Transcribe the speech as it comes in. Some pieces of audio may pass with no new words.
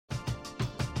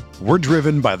We're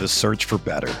driven by the search for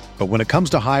better. But when it comes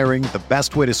to hiring, the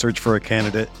best way to search for a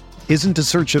candidate isn't to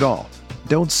search at all.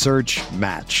 Don't search,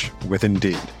 match with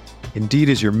Indeed. Indeed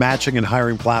is your matching and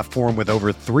hiring platform with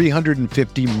over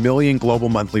 350 million global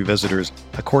monthly visitors,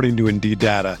 according to Indeed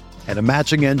data, and a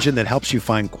matching engine that helps you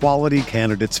find quality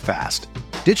candidates fast.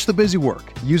 Ditch the busy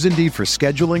work. Use Indeed for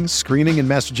scheduling, screening, and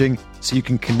messaging so you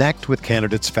can connect with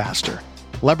candidates faster.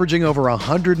 Leveraging over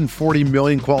 140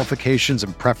 million qualifications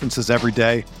and preferences every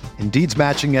day, Indeed's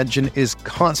matching engine is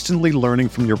constantly learning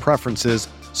from your preferences,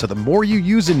 so the more you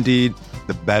use Indeed,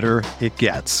 the better it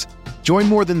gets. Join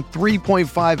more than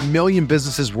 3.5 million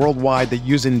businesses worldwide that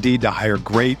use Indeed to hire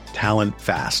great talent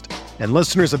fast. And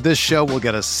listeners of this show will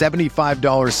get a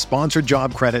 $75 sponsored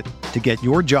job credit to get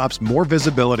your jobs more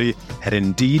visibility at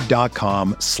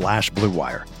Indeed.com/Blue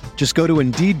Wire. Just go to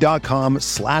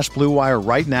Indeed.com/Blue Wire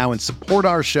right now and support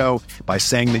our show by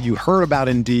saying that you heard about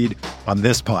Indeed on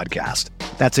this podcast.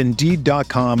 That's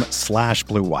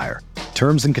Indeed.com/Blue Wire.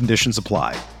 Terms and conditions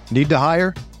apply. Need to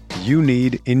hire? You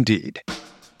need Indeed.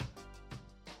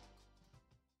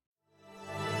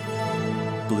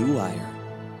 Blue Wire.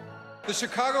 The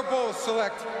Chicago Bulls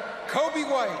select Kobe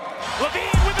White.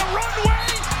 LaVine with a runway,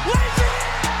 lays it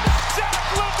in! Zach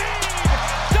LaVine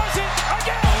does it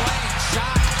again! The lane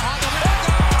shot on the window!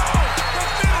 The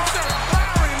finisher,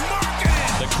 Larry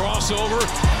Markkinen! The crossover,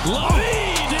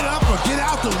 LaVine! Get up or get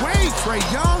out the way, Trae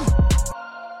Young!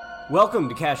 Welcome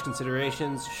to Cash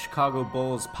Considerations, Chicago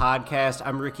Bulls podcast.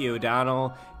 I'm Ricky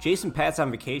O'Donnell. Jason Patt's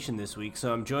on vacation this week,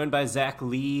 so I'm joined by Zach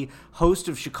Lee, host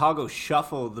of Chicago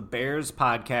Shuffle, the Bears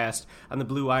podcast on the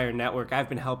Blue Wire Network. I've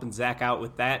been helping Zach out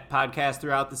with that podcast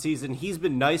throughout the season. He's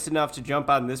been nice enough to jump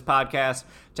on this podcast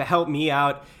to help me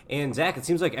out. And Zach, it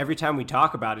seems like every time we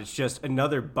talk about it, it's just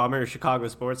another bummer Chicago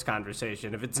sports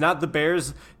conversation. If it's not the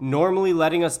Bears normally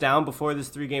letting us down before this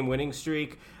 3-game winning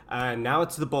streak, now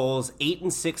it's the Bulls,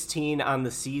 8-16 on the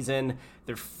season.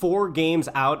 They're 4 games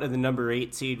out of the number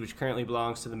 8 seed, which currently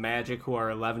belongs to the Magic, who are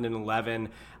 11-11.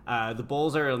 The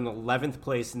Bulls are in 11th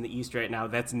place in the East right now.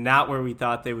 That's not where we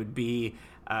thought they would be,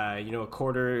 a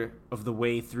quarter of the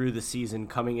way through the season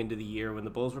coming into the year when the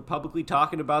Bulls were publicly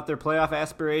talking about their playoff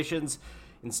aspirations.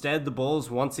 Instead, the Bulls,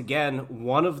 once again,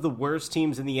 one of the worst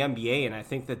teams in the NBA, and I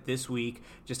think that this week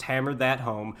just hammered that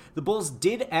home. The Bulls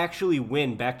did actually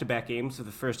win back-to-back games for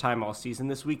the first time all season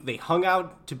this week. They hung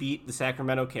out to beat the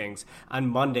Sacramento Kings on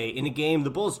Monday in a game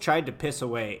the Bulls tried to piss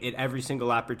away at every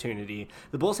single opportunity.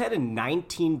 The Bulls had a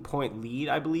 19-point lead,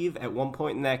 I believe, at one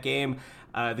point in that game.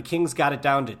 The Kings got it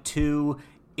down to 2.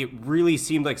 It really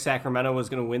seemed like Sacramento was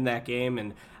going to win that game,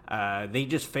 and they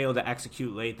just failed to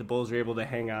execute late. The Bulls were able to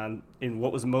hang on in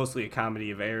what was mostly a comedy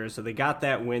of errors. So they got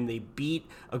that win. They beat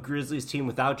a Grizzlies team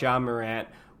without Ja Morant,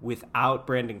 without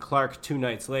Brandon Clark 2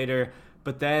 nights later.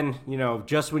 But then,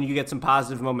 just when you get some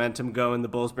positive momentum going, the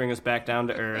Bulls bring us back down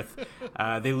to earth.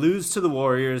 They lose to the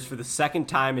Warriors for the second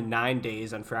time in 9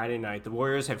 days on Friday night. The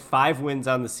Warriors have 5 wins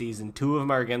on the season. 2 of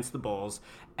them are against the Bulls.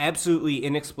 Absolutely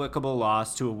inexplicable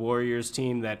loss to a Warriors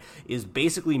team that is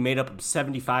basically made up of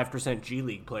 75% G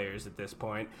League players at this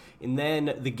point. And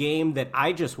then the game that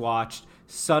I just watched,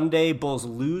 Sunday, Bulls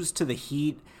lose to the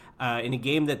Heat in a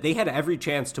game that they had every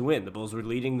chance to win. The Bulls were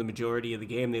leading the majority of the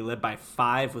game. They led by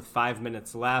 5 with 5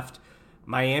 minutes left.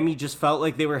 Miami just felt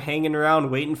like they were hanging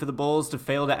around waiting for the Bulls to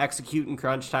fail to execute in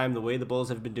crunch time the way the Bulls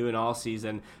have been doing all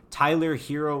season. Tyler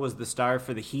Hero was the star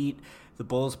for the Heat. The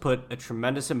Bulls put a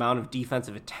tremendous amount of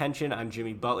defensive attention on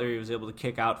Jimmy Butler. He was able to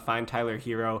kick out, find Tyler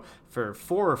Hero for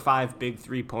 4 or 5 big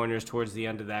 3-pointers towards the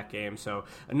end of that game. So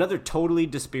another totally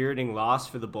dispiriting loss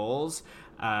for the Bulls.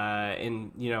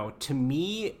 To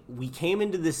me, we came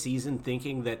into this season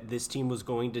thinking that this team was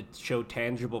going to show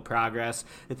tangible progress,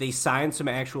 that they signed some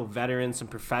actual veterans, some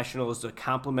professionals to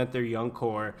complement their young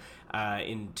core,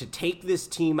 and to take this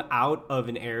team out of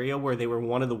an area where they were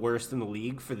one of the worst in the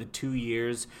league for the 2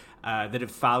 years that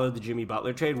have followed the Jimmy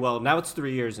Butler trade. Well, now it's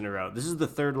 3 years in a row. This is the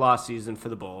 3rd loss season for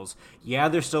the Bulls. Yeah,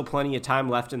 there's still plenty of time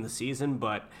left in the season,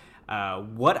 but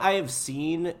what I have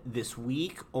seen this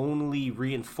week only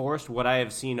reinforced what I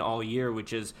have seen all year,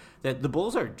 which is that the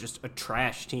Bulls are just a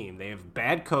trash team. They have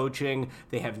bad coaching.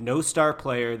 They have no star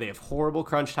player. They have horrible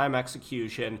crunch time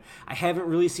execution. I haven't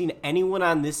really seen anyone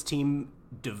on this team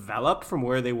develop from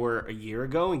where they were a year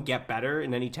ago and get better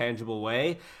in any tangible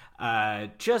way.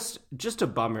 Just a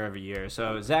bummer of a year.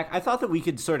 So, Zach, I thought that we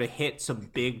could sort of hit some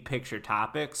big picture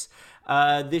topics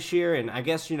this year. And I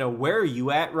guess, where are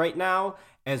you at right now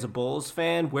as a Bulls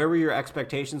fan? Where were your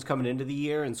expectations coming into the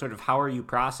year? And sort of how are you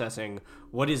processing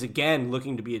what is, again,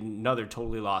 looking to be another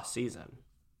totally lost season?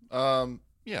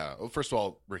 Yeah. Well, first of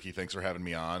all, Ricky, thanks for having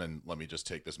me on. And let me just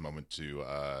take this moment to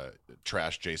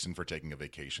trash Jason for taking a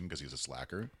vacation because he's a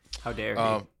slacker. How dare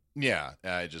he? Yeah,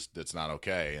 it's not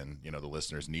okay. And, the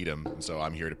listeners need him. And so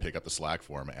I'm here to pick up the slack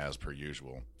for him as per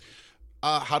usual.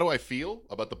 How do I feel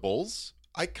about the Bulls?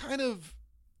 I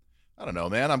don't know,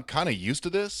 man. I'm kind of used to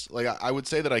this. Like, I would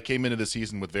say that I came into the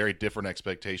season with very different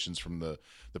expectations from the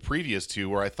previous two,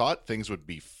 where I thought things would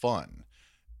be fun.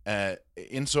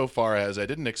 Insofar as I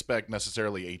didn't expect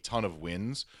necessarily a ton of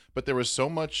wins, but there was so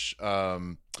much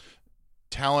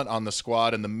talent on the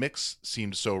squad, and the mix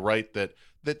seemed so right that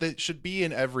they should be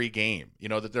in every game.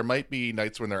 That there might be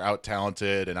nights when they're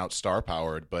out-talented and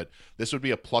out-star-powered, but this would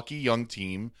be a plucky young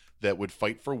team that would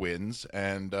fight for wins,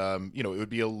 and it would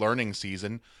be a learning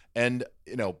season. And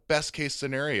best case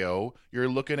scenario, you're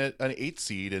looking at an 8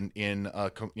 seed in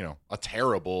a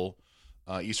terrible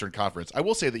Eastern Conference. I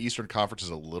will say the Eastern Conference is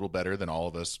a little better than all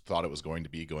of us thought it was going to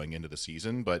be going into the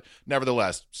season, but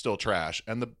nevertheless, still trash.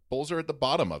 And the Bulls are at the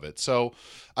bottom of it. So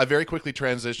I very quickly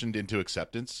transitioned into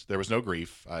acceptance. There was no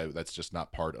grief. That's just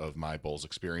not part of my Bulls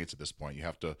experience at this point. You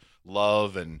have to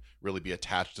love and really be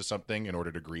attached to something in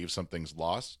order to grieve something's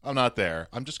loss. I'm not there.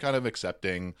 I'm just kind of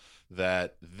accepting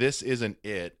that this isn't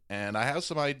it. And I have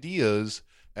some ideas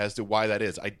as to why that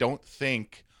is. I don't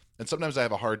think... And sometimes I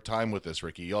have a hard time with this,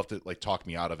 Ricky. You'll have to talk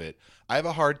me out of it. I have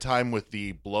a hard time with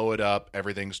the blow it up,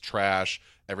 everything's trash,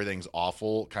 everything's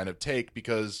awful kind of take,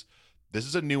 because this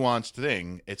is a nuanced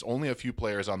thing. It's only a few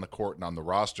players on the court and on the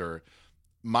roster.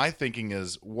 My thinking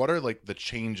is, what are the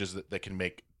changes that can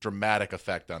make dramatic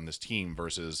effect on this team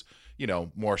versus,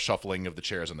 more shuffling of the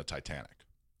chairs on the Titanic?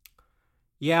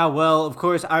 Yeah, well, of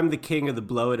course, I'm the king of the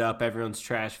blow it up, everyone's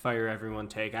trash, fire everyone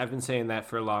take. I've been saying that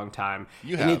for a long time.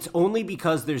 You have. And it's only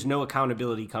because there's no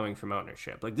accountability coming from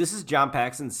ownership. This is John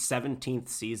Paxson's 17th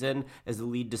season as the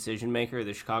lead decision maker of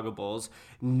the Chicago Bulls.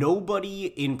 Nobody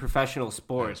in professional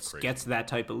sports gets that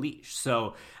type of leash.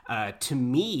 So to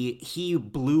me, he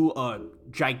blew a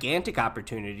gigantic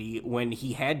opportunity when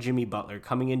he had Jimmy Butler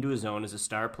coming into his own as a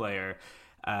star player.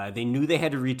 They knew they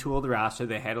had to retool the roster.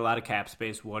 They had a lot of cap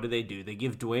space. What do? They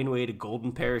give Dwayne Wade a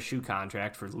golden parachute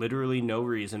contract for literally no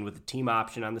reason with a team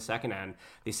option on the second end.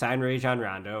 They sign Rajon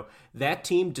Rondo. That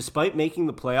team, despite making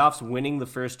the playoffs, winning the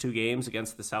first 2 games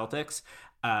against the Celtics,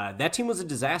 that team was a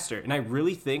disaster. And I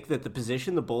really think that the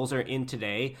position the Bulls are in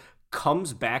today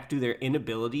comes back to their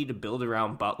inability to build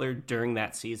around Butler during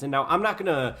that season. Now, I'm not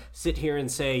going to sit here and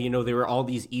say, there were all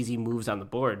these easy moves on the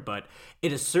board, but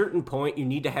at a certain point, you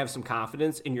need to have some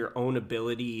confidence in your own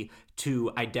ability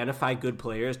to identify good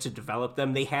players, to develop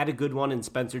them. They had a good one in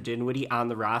Spencer Dinwiddie on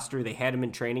the roster. They had him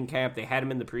in training camp. They had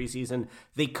him in the preseason.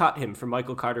 They cut him for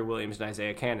Michael Carter-Williams and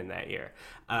Isaiah Cannon that year.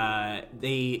 All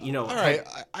right.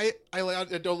 I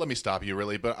don't let me stop you,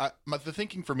 really, but the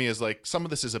thinking for me is some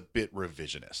of this is a bit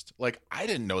revisionist. I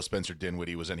didn't know Spencer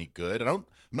Dinwiddie was any good. I'm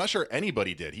not sure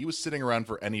anybody did. He was sitting around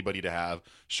for anybody to have.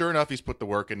 Sure enough, he's put the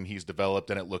work in, he's developed,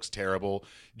 and it looks terrible.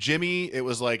 Jimmy, it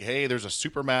was hey, there's a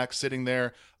supermax sitting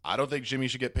there. I don't think Jimmy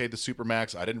should get paid the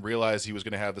supermax. I didn't realize he was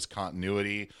going to have this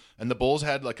continuity. And the Bulls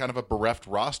had kind of a bereft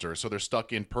roster, so they're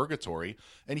stuck in purgatory.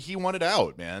 And he wanted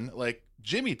out, man.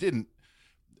 Jimmy didn't.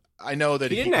 I know that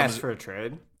he didn't ask for a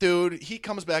trade. Dude, he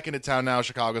comes back into town now.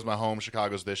 Chicago's my home.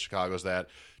 Chicago's this. Chicago's that.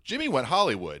 Jimmy went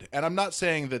Hollywood. And I'm not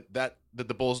saying that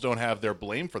the Bulls don't have their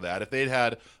blame for that. If they'd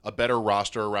had a better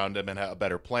roster around him and had a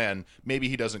better plan, maybe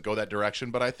he doesn't go that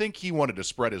direction. But I think he wanted to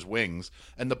spread his wings.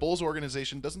 And the Bulls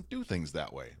organization doesn't do things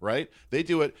that way, right? They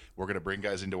do it. We're going to bring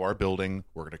guys into our building.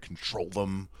 We're going to control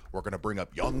them. We're going to bring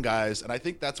up young guys. And I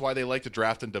think that's why they like to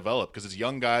draft and develop, because it's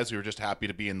young guys who are just happy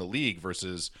to be in the league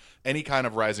versus any kind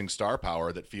of rising star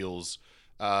power that feels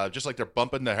just like they're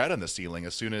bumping their head on the ceiling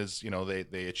as soon as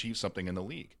they achieve something in the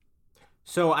league.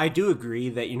 So I do agree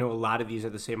that, a lot of these are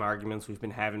the same arguments we've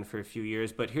been having for a few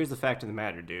years, but here's the fact of the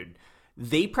matter, dude.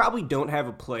 They probably don't have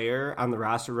a player on the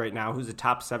roster right now who's a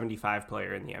top 75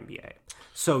 player in the NBA.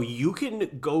 So you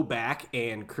can go back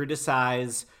and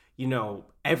criticize,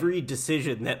 every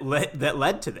decision that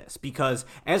led to this, because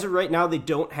as of right now, they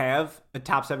don't have a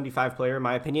top 75 player, in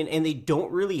my opinion, and they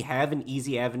don't really have an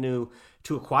easy avenue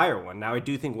to acquire one. Now, I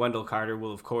do think Wendell Carter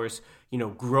will, of course,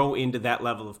 grow into that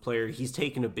level of player. He's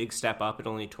taken a big step up at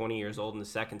only 20 years old in the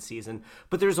second season.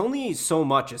 But there's only so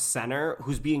much a center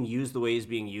who's being used the way he's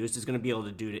being used is going to be able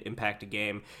to do to impact a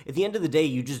game. At the end of the day,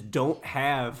 you just don't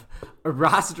have a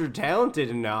roster talented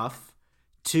enough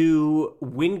to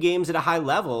win games at a high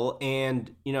level.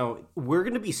 And, we're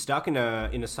going to be stuck in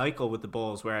a cycle with the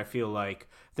Bulls where I feel like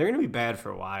they're going to be bad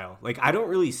for a while. I don't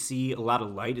really see a lot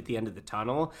of light at the end of the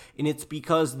tunnel. And it's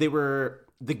because they were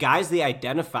the guys they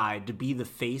identified to be the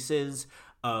faces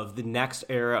of the next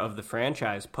era of the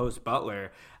franchise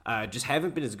post-Butler just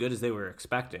haven't been as good as they were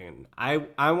expecting. I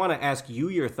want to ask you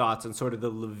your thoughts on sort of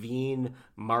the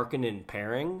LaVine-Markkanen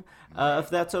pairing, if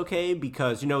that's okay,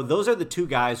 because, those are the two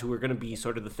guys who are going to be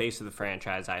sort of the face of the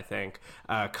franchise, I think,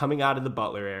 coming out of the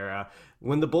Butler era.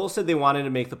 When the Bulls said they wanted to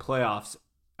make the playoffs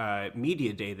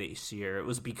media day this year, it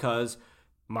was because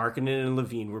Markkanen and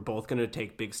LaVine were both going to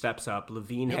take big steps up.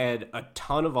 LaVine had a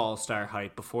ton of all-star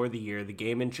hype before the year, the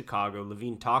game in Chicago.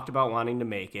 LaVine talked about wanting to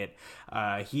make it.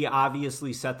 He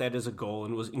obviously set that as a goal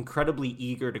and was incredibly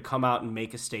eager to come out and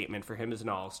make a statement for him as an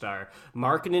all-star.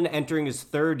 Markkanen entering his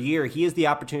third year, he has the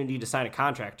opportunity to sign a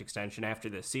contract extension after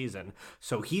this season.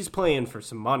 So he's playing for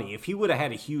some money. If he would have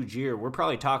had a huge year, we're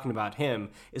probably talking about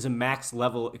him as a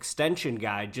max-level extension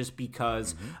guy just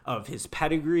because of his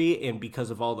pedigree and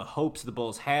because of all the hopes the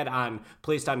Bulls had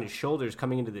placed on his shoulders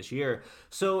coming into this year.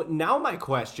 So now my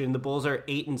question, the Bulls are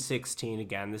 8-16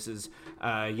 again. This is,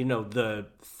 the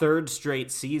third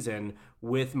straight season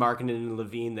with Markkanen and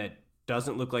LaVine that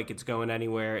doesn't look like it's going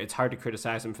anywhere. It's hard to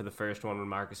criticize him for the first one when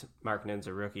Markkanen's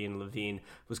a rookie and LaVine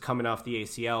was coming off the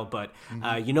ACL. But,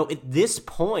 at this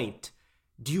point,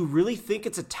 do you really think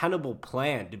it's a tenable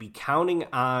plan to be counting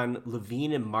on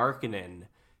LaVine and Markkanen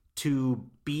to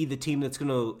be the team that's going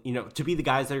to, to be the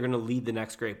guys that are going to lead the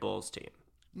next great Bulls team?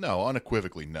 No,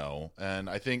 unequivocally no. And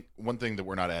I think one thing that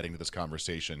we're not adding to this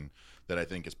conversation that I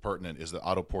think is pertinent is that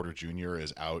Otto Porter Jr.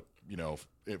 is out,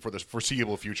 for the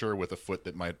foreseeable future with a foot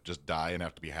that might just die and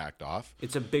have to be hacked off.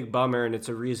 It's a big bummer, and it's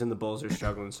a reason the Bulls are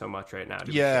struggling so much right now.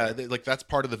 That's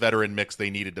part of the veteran mix they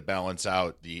needed to balance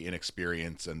out the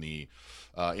inexperience and the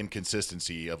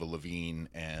inconsistency of a LaVine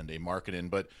and a Markkanen.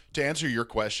 But to answer your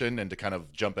question and to kind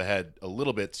of jump ahead a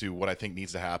little bit to what I think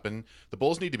needs to happen, the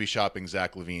Bulls need to be shopping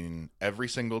Zach LaVine every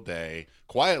single day,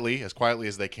 quietly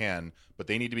as they can, but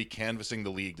they need to be canvassing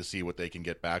the league to see what they can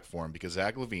get back for him, because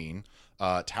Zach LaVine,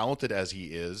 talented as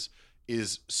he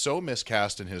is so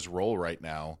miscast in his role right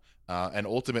now, and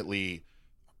ultimately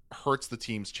hurts the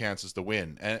team's chances to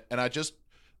win. And I just,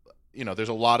 there's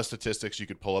a lot of statistics you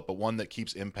could pull up, but one that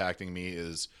keeps impacting me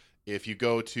is if you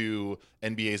go to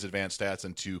NBA's advanced stats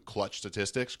and to clutch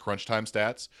statistics, crunch time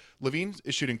stats, LaVine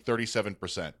is shooting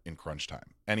 37% in crunch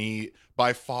time. And he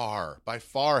by far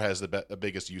has the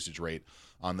biggest usage rate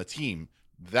on the team.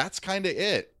 That's kind of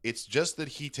it. It's just that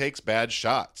he takes bad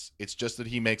shots. It's just that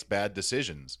he makes bad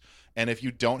decisions. And if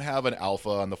you don't have an alpha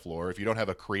on the floor, if you don't have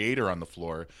a creator on the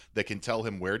floor that can tell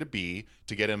him where to be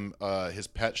to get him his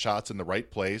pet shots in the right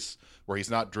place, where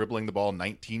he's not dribbling the ball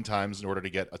 19 times in order to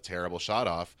get a terrible shot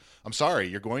off, I'm sorry,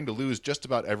 you're going to lose just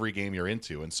about every game you're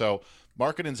into. And so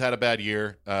Markkanen's had a bad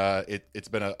year. It's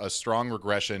been a strong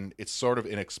regression. It's sort of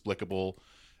inexplicable.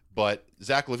 But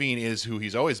Zach LaVine is who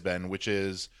he's always been, which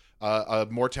is a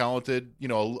more talented,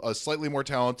 a slightly more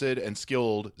talented and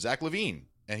skilled Zach LaVine.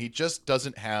 And he just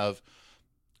doesn't have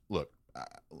 – look,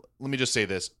 let me just say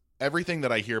this. Everything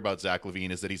that I hear about Zach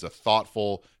LaVine is that he's a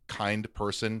thoughtful, kind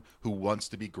person who wants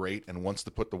to be great and wants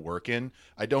to put the work in.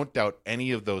 I don't doubt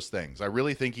any of those things. I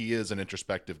really think he is an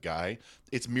introspective guy.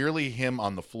 It's merely him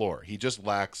on the floor. He just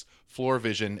lacks floor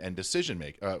vision and decision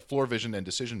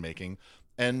making,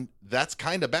 and that's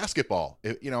kind of basketball.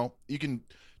 You can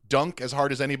 – dunk as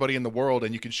hard as anybody in the world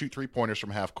and you can shoot three-pointers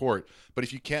from half court, but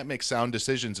if you can't make sound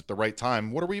decisions at the right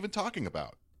time, what are we even talking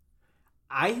about?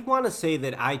 I want to say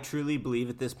that I truly believe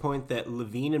at this point that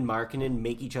LaVine and Markkanen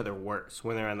make each other worse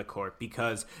when they're on the court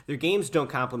because their games don't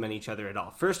complement each other at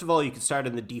all. First of all, you can start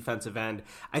on the defensive end.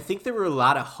 I think there were a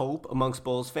lot of hope amongst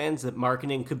Bulls fans that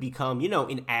Markkanen could become,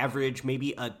 an average,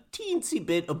 maybe a teensy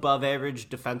bit above average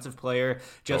defensive player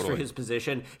just for his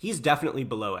position. He's definitely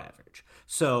below average.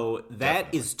 So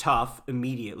that is tough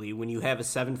immediately when you have a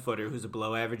 7-footer who's a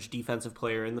below-average defensive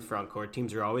player in the front court.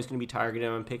 Teams are always going to be targeting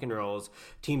him on pick and rolls.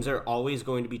 Teams are always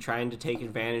going to be trying to take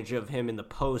advantage of him in the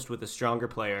post with a stronger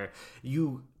player.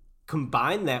 You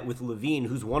combine that with LaVine,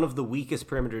 who's one of the weakest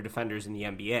perimeter defenders in the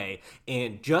NBA,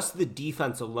 and just the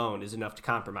defense alone is enough to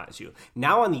compromise you.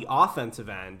 Now on the offensive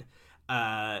end,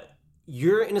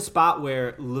 you're in a spot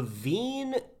where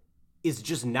LaVine is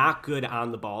just not good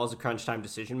on the ball as a crunch time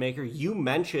decision maker. You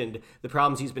mentioned the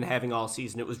problems he's been having all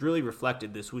season. It was really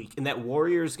reflected this week. In that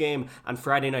Warriors game on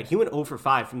Friday night, he went 0 for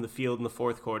 5 from the field in the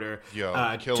fourth quarter.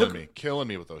 Killing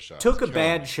me with those shots. Took a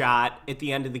bad shot at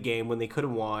the end of the game when they could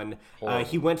have won.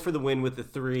 He went for the win with the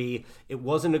 3. It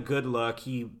wasn't a good look.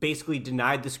 He basically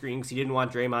denied the screen because he didn't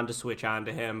want Draymond to switch on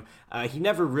to him. He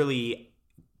never really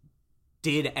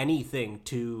did anything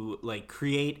to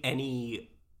create any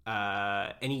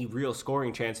real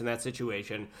scoring chance in that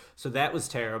situation. So that was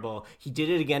terrible. He did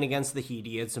it again against the Heat.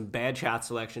 He had some bad shot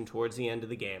selection towards the end of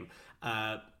the game.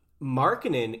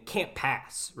 Markkanen can't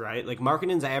pass, right? Like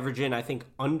Markkanen's averaging, I think,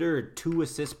 under 2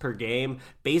 assists per game,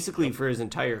 basically for his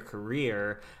entire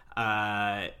career.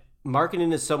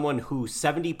 Markkanen is someone who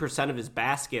 70% of his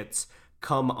baskets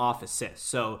come off assists.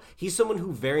 So he's someone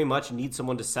who very much needs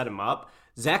someone to set him up.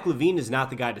 Zach LaVine is not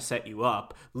the guy to set you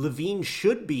up. LaVine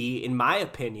should be, in my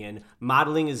opinion,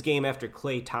 modeling his game after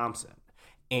Klay Thompson.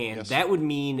 And that would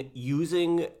mean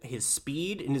using his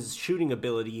speed and his shooting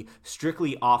ability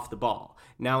strictly off the ball.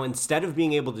 Now, instead of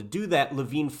being able to do that,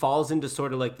 LaVine falls into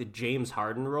sort of like the James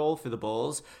Harden role for the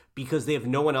Bulls because they have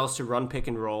no one else to run pick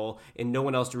and roll and no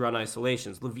one else to run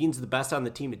isolations. LaVine's the best on the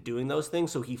team at doing those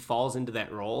things, so he falls into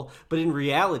that role. But in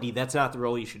reality, that's not the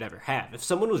role you should ever have. If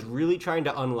someone was really trying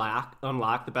to unlock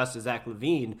the best of Zach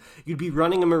LaVine, you'd be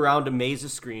running him around a maze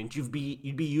of screens. You'd be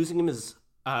using him as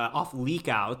off leak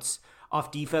outs, off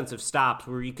defensive stops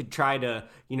where you could try to,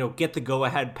 get the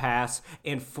go-ahead pass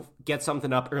and get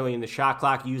something up early in the shot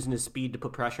clock using his speed to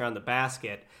put pressure on the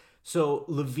basket. So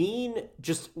LaVine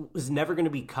just was never going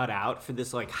to be cut out for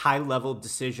this like high-level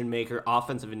decision-maker,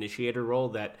 offensive initiator role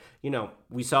that,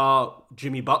 we saw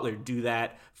Jimmy Butler do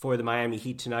that for the Miami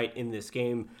Heat tonight in this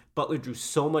game. Butler drew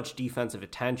so much defensive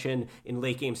attention in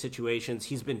late-game situations.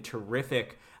 He's been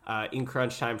terrific in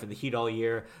crunch time for the Heat all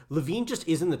year. LaVine just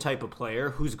isn't the type of player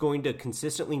who's going to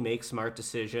consistently make smart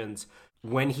decisions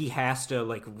when he has to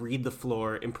like read the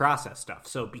floor and process stuff.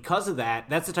 So because of that,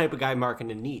 that's the type of guy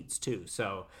Markkanen needs too.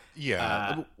 So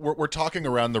we're talking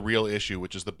around the real issue,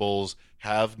 which is the Bulls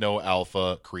have no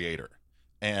alpha creator,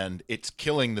 and it's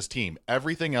killing this team.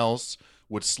 Everything else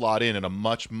would slot in a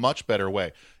much, much better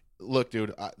way. Look,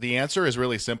 dude, the answer is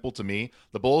really simple to me.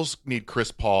 The Bulls need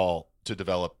Chris Paul to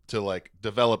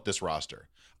develop this roster.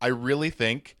 I really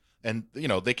think, and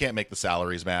they can't make the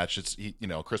salaries match. It's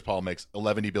Chris Paul makes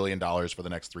 $11 billion for the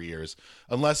next 3 years,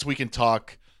 unless we can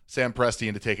talk Sam Presti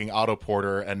into taking Otto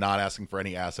Porter and not asking for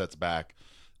any assets back.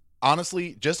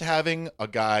 Honestly, just having a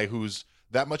guy who's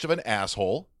that much of an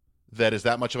asshole, that is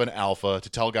that much of an alpha to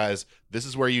tell guys this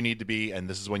is where you need to be and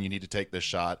this is when you need to take this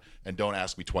shot and don't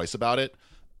ask me twice about it.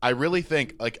 I really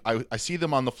think I see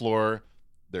them on the floor.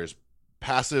 There's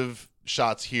passive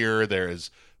shots here. There's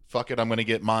fuck it, I'm going to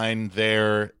get mine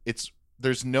there.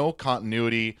 There's no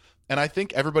continuity, and I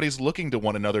think everybody's looking to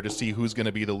one another to see who's going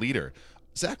to be the leader.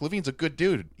 Zach LaVine's a good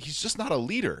dude. He's just not a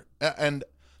leader. And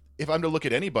if I'm to look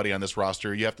at anybody on this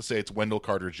roster, you have to say it's Wendell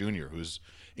Carter Jr., who's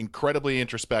incredibly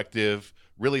introspective,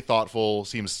 really thoughtful,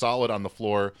 seems solid on the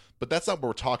floor, but that's not what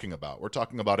we're talking about. We're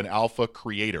talking about an alpha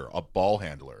creator, a ball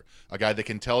handler, a guy that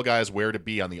can tell guys where to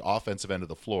be on the offensive end of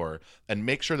the floor and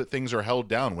make sure that things are held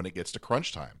down when it gets to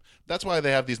crunch time. That's why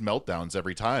they have these meltdowns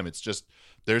every time.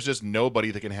 There's just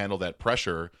nobody that can handle that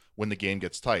pressure when the game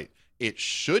gets tight. It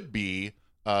should be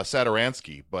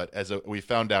Satoransky, but as we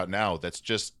found out now, that's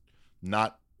just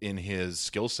not in his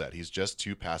skill set. He's just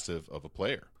too passive of a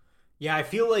player. Yeah, I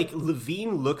feel like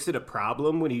LaVine looks at a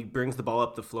problem when he brings the ball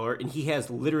up the floor, and he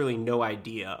has literally no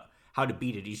idea how to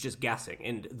beat it. He's just guessing.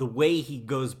 And the way he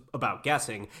goes about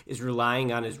guessing is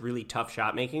relying on his really tough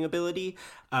shot-making ability.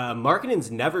 Markkanen's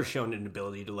never shown an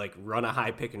ability to like run a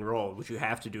high pick and roll, which you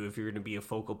have to do if you're going to be a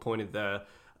focal point of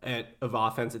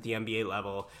offense at the NBA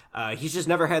level. He's just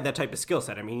never had that type of skill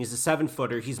set. I mean, he's a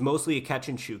 7-footer. He's mostly a catch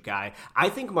and shoot guy. I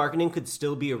think Markkanen could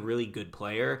still be a really good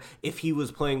player if he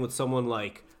was playing with someone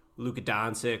like Luka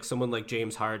Doncic, someone like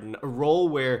James Harden, a role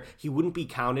where he wouldn't be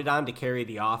counted on to carry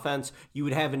the offense. You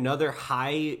would have another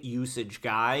high usage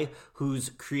guy who's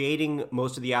creating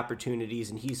most of the opportunities,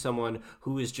 and he's someone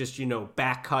who is just,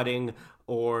 back cutting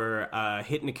or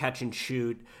hitting a catch and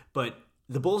shoot. But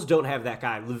the Bulls don't have that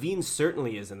guy. LaVine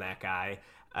certainly isn't that guy.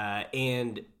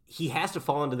 And he has to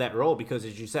fall into that role because,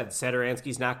 as you said,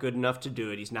 Satoransky's not good enough to do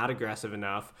it. He's not aggressive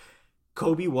enough.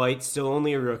 Kobe White's still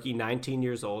only a rookie, 19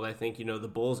 years old. I think, the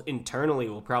Bulls internally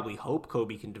will probably hope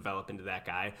Kobe can develop into that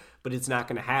guy, but it's not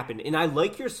going to happen. And I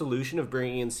like your solution of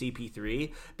bringing in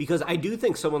CP3 because I do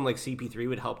think someone like CP3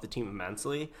 would help the team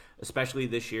immensely, especially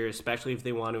this year, especially if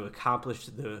they want to accomplish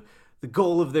the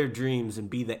goal of their dreams and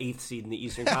be the 8th seed in the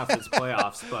Eastern Conference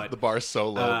playoffs. But the bar's so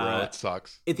low, bro. It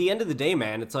sucks. At the end of the day,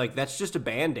 man, it's like that's just a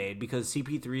Band-Aid because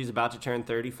CP3 is about to turn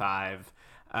 35.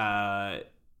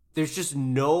 There's just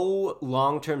no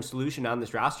long-term solution on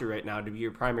this roster right now to be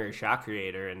your primary shot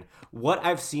creator. And what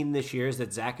I've seen this year is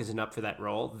that Zach isn't up for that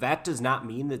role. That does not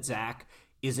mean that Zach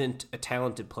isn't a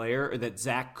talented player or that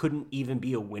Zach couldn't even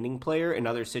be a winning player in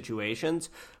other situations.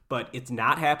 But it's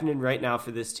not happening right now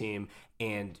for this team,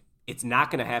 and it's not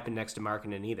going to happen next to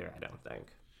Markkanen either, I don't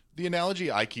think. The analogy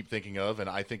I keep thinking of, and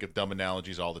I think of dumb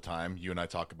analogies all the time. You and I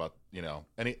talk about,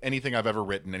 anything I've ever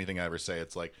written, anything I ever say.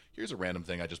 It's like, here's a random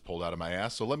thing I just pulled out of my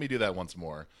ass, so let me do that once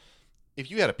more. if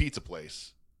you had a pizza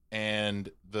place and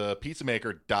the pizza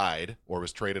maker died or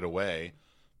was traded away,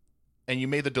 and you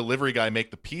made the delivery guy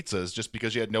make the pizzas just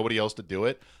because you had nobody else to do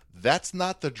it, that's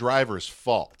not the driver's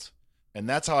fault. And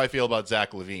that's how I feel about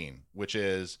Zach LaVine, which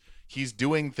is he's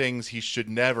doing things he should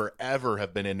never, ever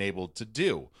have been enabled to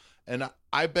do. And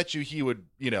I bet you he would,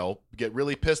 get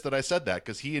really pissed that I said that,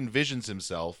 because he envisions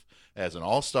himself as an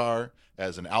all-star,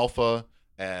 as an alpha,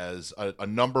 as a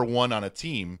number one on a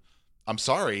team. I'm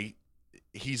sorry,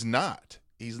 he's not.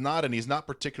 He's not, and he's not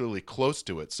particularly close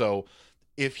to it. So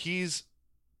if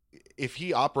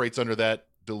he operates under that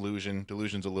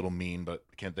delusion's a little mean, but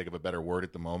I can't think of a better word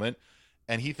at the moment,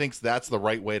 and he thinks that's the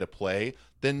right way to play,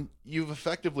 then you've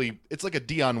effectively, it's like a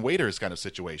Dion Waiters kind of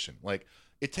situation. Like,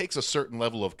 it takes a certain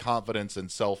level of confidence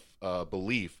and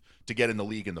self-belief to get in the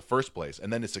league in the first place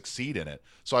and then to succeed in it.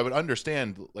 So I would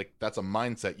understand, like, that's a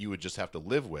mindset you would just have to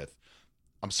live with.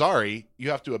 I'm sorry, you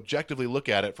have to objectively look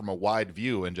at it from a wide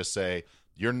view and just say,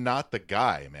 you're not the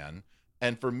guy, man.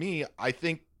 And for me, I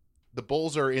think the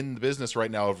Bulls are in the business right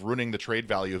now of ruining the trade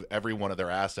value of every one of their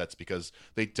assets because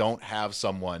they don't have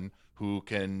someone who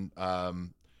can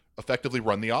effectively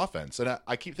run the offense. And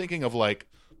I keep thinking of, like,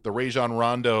 the Rajon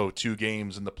Rondo 2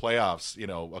 games in the playoffs,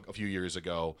 a few years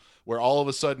ago, where all of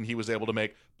a sudden he was able to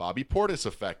make Bobby Portis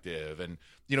effective. And,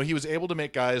 he was able to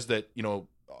make guys that,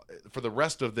 for the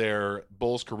rest of their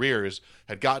Bulls careers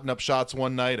had gotten up shots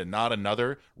one night and not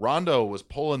another. Rondo was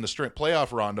pulling the string.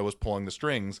 Playoff Rondo was pulling the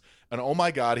strings. And oh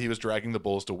my God, he was dragging the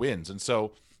Bulls to wins. And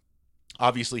so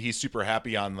obviously he's super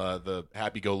happy on the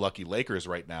happy-go-lucky Lakers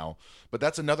right now. But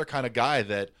that's another kind of guy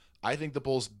that I think the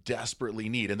Bulls desperately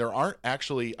need. And there aren't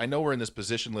actually, I know we're in this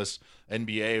positionless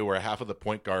NBA where half of the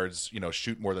point guards,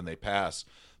 shoot more than they pass.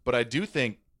 But I do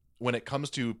think when it comes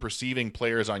to perceiving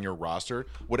players on your roster,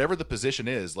 whatever the position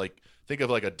is, like, think of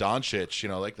like a Doncic,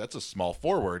 like, that's a small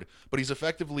forward, but he's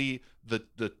effectively the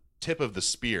tip of the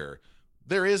spear.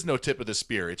 There is no tip of the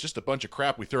spear. It's just a bunch of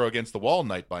crap we throw against the wall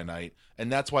night by night.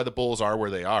 And that's why the Bulls are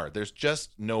where they are. There's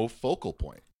just no focal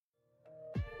point.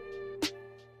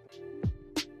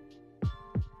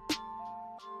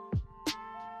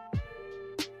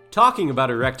 Talking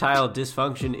about erectile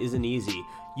dysfunction isn't easy.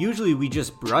 Usually we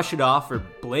just brush it off or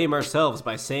blame ourselves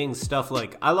by saying stuff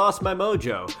like, I lost my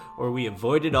mojo, or we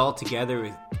avoid it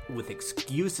altogether with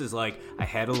excuses like, I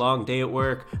had a long day at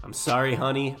work, I'm sorry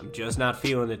honey, I'm just not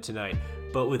feeling it tonight.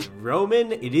 But with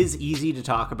Roman, it is easy to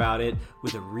talk about it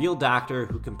with a real doctor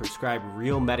who can prescribe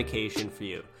real medication for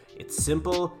you. It's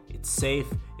simple, it's safe,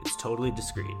 it's totally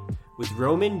discreet. With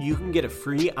Roman, you can get a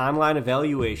free online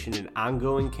evaluation and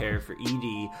ongoing care for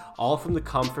ED, all from the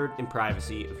comfort and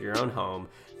privacy of your own home.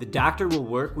 The doctor will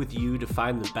work with you to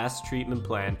find the best treatment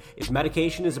plan. If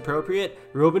medication is appropriate,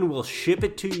 Roman will ship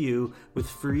it to you with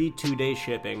free 2-day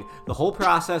shipping. The whole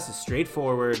process is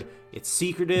straightforward, it's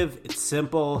secretive, it's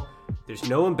simple, there's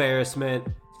no embarrassment.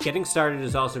 Getting started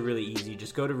is also really easy.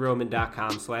 Just go to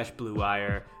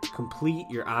roman.com/bluewire. Complete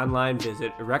your online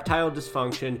visit. Erectile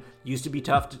dysfunction used to be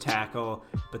tough to tackle,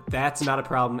 but that's not a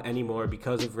problem anymore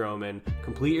because of Roman.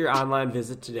 Complete your online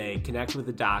visit today. Connect with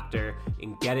a doctor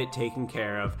and get it taken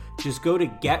care of. Just go to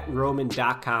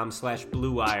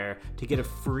getroman.com/bluewire to get a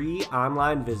free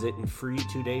online visit and free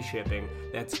 2-day shipping.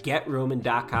 That's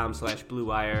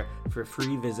getroman.com/bluewire for a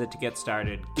free visit to get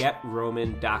started.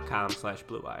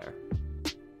 getroman.com/bluewire.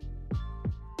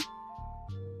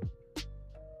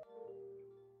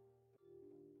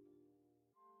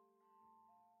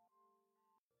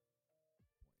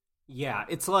 Yeah,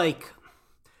 it's like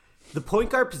the point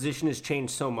guard position has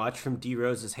changed so much from D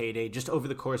Rose's heyday just over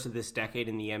the course of this decade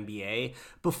in the NBA.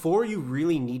 Before, you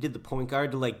really needed the point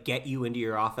guard to like get you into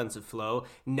your offensive flow.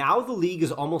 Now the league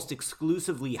is almost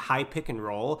exclusively high pick and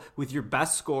roll with your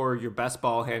best scorer, your best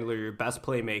ball handler, your best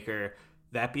playmaker,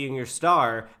 that being your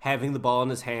star, having the ball in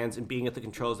his hands and being at the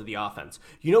controls of the offense.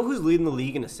 You know who's leading the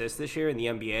league in assists this year in the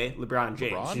NBA? LeBron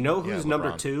James. You know who's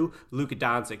number 2? Luka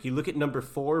Doncic. You look at number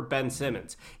 4, Ben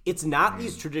Simmons. It's not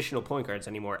these traditional point guards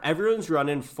anymore. Everyone's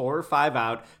running 4 or 5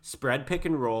 out, spread pick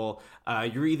and roll.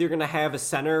 You're either going to have a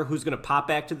center who's going to pop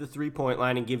back to the 3-point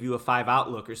line and give you a 5-out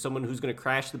look, or someone who's going to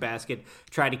crash the basket,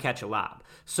 try to catch a lob.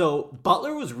 So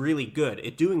Butler was really good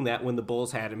at doing that when the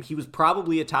Bulls had him. He was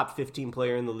probably a top 15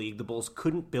 player in the league. The Bulls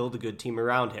couldn't build a good team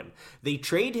around him. They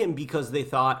trade him because they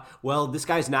thought, well, this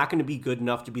guy's not going to be good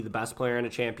enough to be the best player on a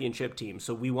championship team.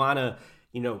 So we want to,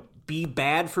 be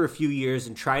bad for a few years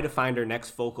and try to find our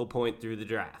next focal point through the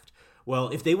draft. Well,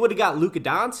 if they would have got Luka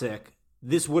Doncic,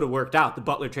 this would have worked out. The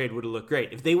Butler trade would have looked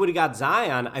great. If they would have got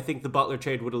Zion, I think the Butler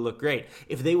trade would have looked great.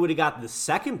 If they would have got the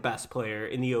second best player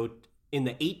in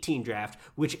the 18 draft,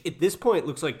 which at this point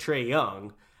looks like Trae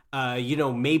Young,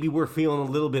 maybe we're feeling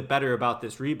a little bit better about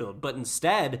this rebuild. But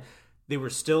instead, they were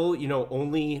still,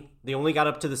 they only got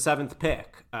up to the 7th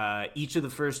pick. Each of the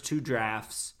first 2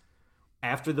 drafts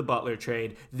after the Butler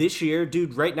trade. This year,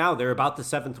 dude, right now, they're about the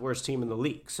 7th worst team in the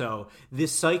league. So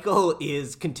this cycle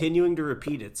is continuing to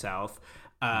repeat itself.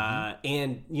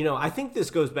 And, I think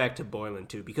this goes back to Boylen,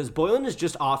 too, because Boylen has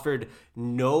just offered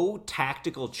no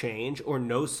tactical change or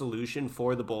no solution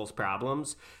for the Bulls'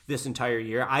 problems this entire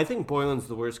year. I think Boylen's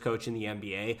the worst coach in the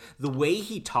NBA. The way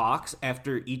he talks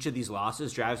after each of these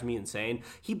losses drives me insane.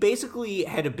 He basically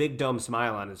had a big dumb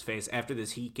smile on his face after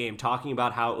this Heat game, talking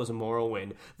about how it was a moral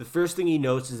win. The first thing he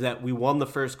notes is that we won the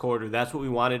first quarter. That's what we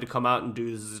wanted to come out and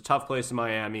do. This is a tough place in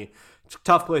Miami.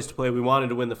 Tough place to play. We wanted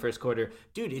to win the first quarter.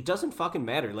 Dude, it doesn't fucking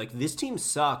matter. Like, this team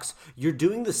sucks. You're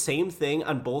doing the same thing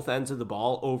on both ends of the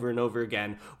ball over and over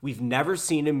again. We've never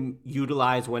seen him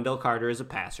utilize Wendell Carter as a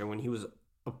passer when he was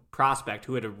a prospect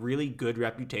who had a really good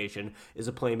reputation as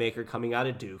a playmaker coming out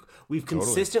of Duke. We've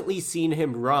consistently seen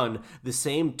him run the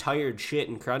same tired shit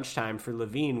in crunch time for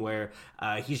LaVine, where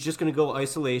he's just going to go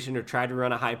isolation or try to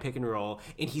run a high pick and roll,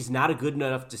 and he's not a good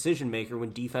enough decision maker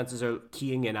when defenses are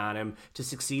keying in on him to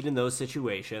succeed in those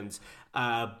situations.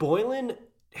 Boylen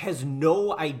has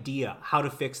no idea how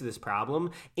to fix this problem,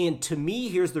 and to me,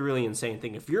 here's the really insane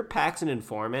thing. If you're Paxson and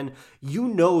Foreman, you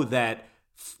know that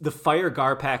the fire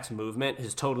Garpax movement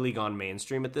has totally gone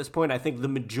mainstream at this point. I think the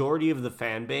majority of the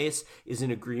fan base is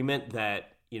in agreement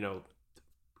that,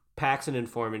 Paxson and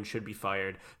Foreman should be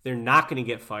fired. They're not going to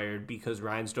get fired because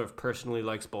Reinsdorf personally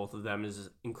likes both of them,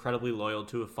 is incredibly loyal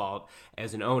to a fault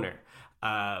as an owner.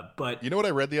 But you know what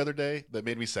I read the other day that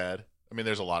made me sad? I mean,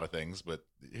 there's a lot of things, but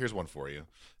here's one for you.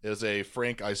 It was a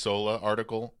Frank Isola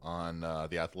article on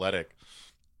The Athletic,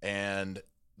 and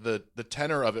the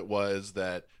tenor of it was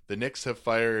that the Knicks have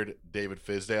fired David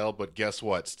Fizdale, but guess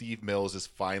what? Steve Mills is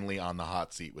finally on the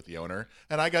hot seat with the owner,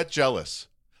 and I got jealous.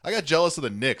 I got jealous of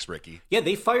the Knicks, Ricky. Yeah,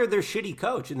 they fired their shitty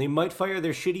coach, and they might fire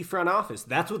their shitty front office.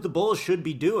 That's what the Bulls should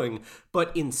be doing,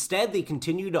 but instead they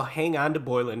continue to hang on to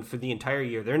Boylen for the entire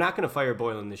year. They're not going to fire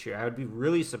Boylen this year. I would be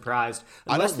really surprised.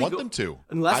 I don't want them to.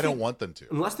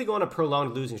 Unless they go on a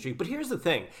prolonged losing streak. But here's the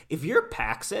thing. If you're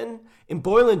Paxson, and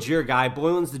Boylen's your guy,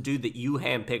 Boylen's the dude that you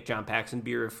handpicked, John Paxson, to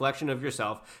be a reflection of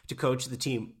yourself to coach the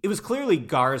team. It was clearly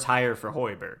Gar's hire for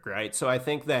Hoiberg, right? So I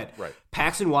think that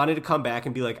Paxson wanted to come back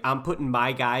and be like, I'm putting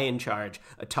my guy in charge,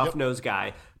 a tough-nosed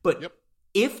guy. But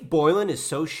if Boylen is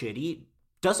so shitty,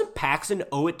 doesn't Paxson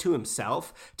owe it to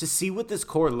himself to see what this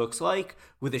core looks like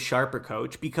with a sharper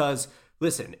coach? Because,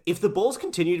 listen, if the Bulls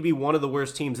continue to be one of the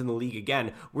worst teams in the league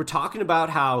again, we're talking about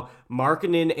how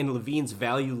Markkanen and LaVine's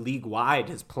value league-wide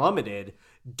has plummeted.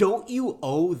 Don't you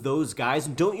owe those guys,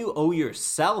 and don't you owe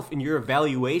yourself in your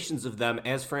evaluations of them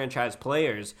as franchise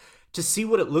players to see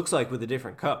what it looks like with a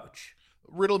different coach?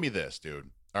 Riddle me this, dude.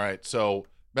 All right, so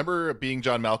remember Being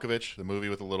John Malkovich, the movie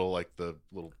with the little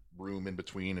room in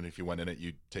between, and if you went in it,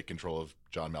 you'd take control of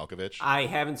John Malkovich? I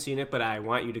haven't seen it, but I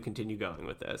want you to continue going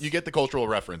with this. You get the cultural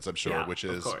reference, I'm sure, which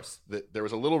is that there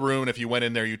was a little room, and if you went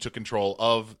in there, you took control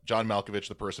of John Malkovich,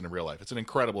 the person in real life. It's an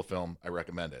incredible film. I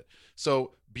recommend it.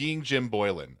 So, being Jim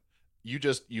Boylen,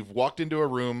 you've walked into a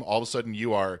room, all of a sudden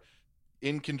you are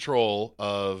in control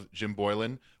of Jim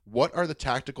Boylen. What are the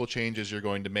tactical changes you're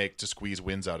going to make to squeeze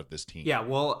wins out of this team? Yeah,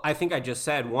 well, I think I just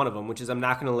said one of them, which is I'm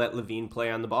not going to let LaVine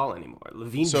play on the ball anymore.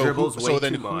 LaVine dribbles way too much. So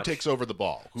then who takes over the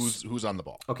ball? Who's on the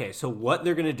ball? Okay, so what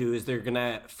they're going to do is they're going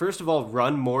to, first of all,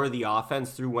 run more of the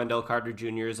offense through Wendell Carter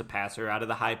Jr. as a passer out of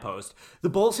the high post. The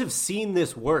Bulls have seen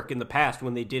this work in the past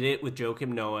when they did it with Joakim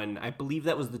Noah, and I believe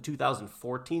that was the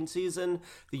 2014 season,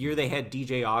 the year they had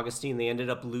DJ Augustine. They ended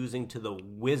up losing to the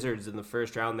Wizards in the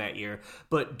first round that year.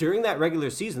 But during that regular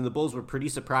season, the Bulls were pretty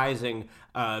surprising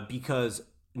because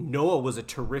Noah was a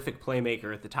terrific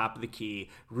playmaker at the top of the key,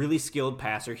 really skilled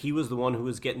passer. He was the one who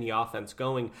was getting the offense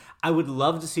going. I would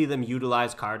love to see them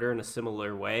utilize Carter in a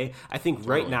similar way. I think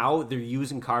right now they're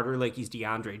using Carter like he's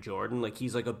DeAndre Jordan, like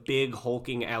he's like a big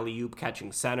hulking alley-oop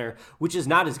catching center, which is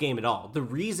not his game at all. The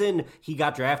reason he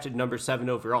got drafted number 7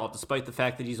 overall, despite the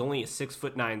fact that he's only a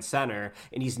 6'9" center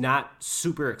and he's not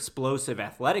super explosive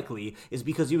athletically, is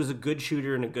because he was a good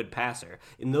shooter and a good passer.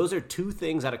 And those are two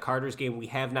things out of Carter's game we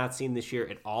have not seen this year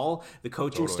at all. The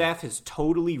coaching staff has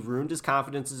totally ruined his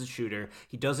confidence as a shooter.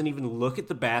 He doesn't even look at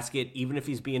the basket, even if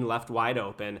he's being left wide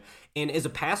open. And as a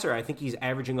passer, I think he's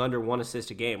averaging under 1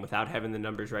 assist a game without having the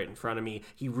numbers right in front of me.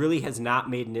 He really has not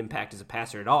made an impact as a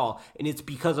passer at all, and it's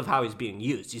because of how he's being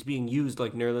used. He's being used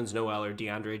like Nerlens Noel or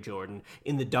DeAndre Jordan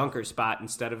in the dunker spot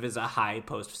instead of as a high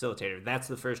post facilitator. That's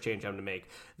the first change I'm going to make.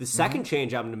 The second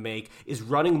change I'm going to make is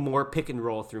running more pick and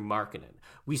roll through Markkanen.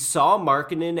 We saw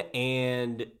Markkanen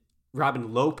and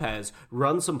Robin Lopez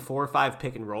run some 4-5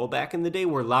 pick and roll back in the day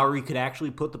where Lowry could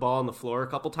actually put the ball on the floor a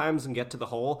couple times and get to the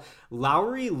hole.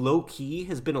 Lowry, low-key,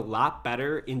 has been a lot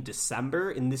better in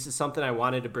December, and this is something I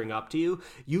wanted to bring up to you.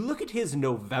 You look at his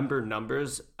November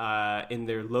numbers, and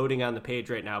they're loading on the page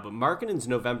right now, but Markkanen's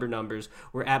November numbers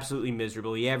were absolutely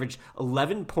miserable. He averaged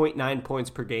 11.9 points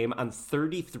per game on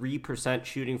 33%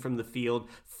 shooting from the field,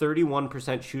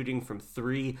 31% shooting from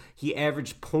three. He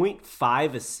averaged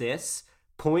 0.5 assists,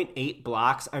 0.8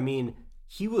 blocks. I mean,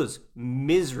 he was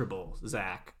miserable,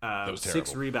 Zach. That was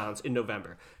 6 rebounds in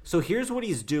November. So here's what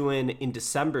he's doing in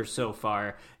December so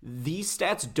far. These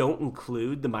stats don't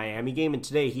include the Miami game, and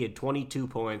today he had 22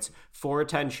 points, 4 of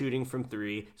 10 shooting from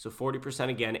 3, so 40%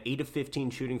 again, 8 of 15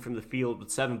 shooting from the field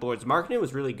with 7 boards. Markkanen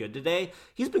was really good today.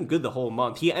 He's been good the whole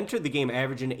month. He entered the game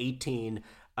averaging 18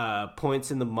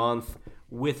 points in the month,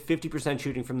 with 50%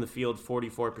 shooting from the field,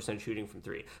 44% shooting from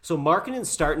 3. So Markkanen's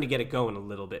starting to get it going a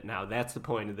little bit now. That's the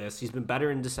point of this. He's been better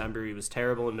in December. He was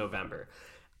terrible in November.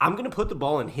 I'm going to put the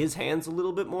ball in his hands a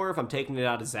little bit more if I'm taking it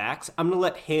out of Zach's. I'm going to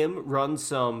let him run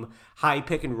some high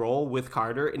pick and roll with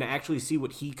Carter and actually see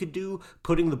what he could do,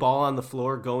 putting the ball on the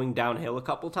floor, going downhill a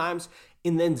couple times.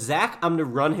 And then Zach, I'm going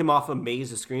to run him off a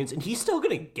maze of screens, and he's still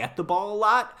going to get the ball a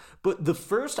lot, but the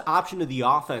first option of the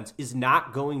offense is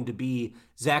not going to be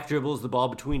Zach dribbles the ball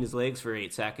between his legs for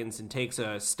 8 seconds and takes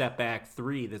a step back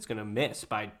 3 that's going to miss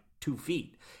by 2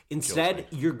 feet. Instead,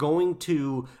 you're going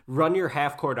to run your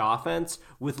half-court offense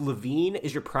with LaVine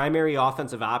as your primary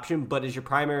offensive option, but as your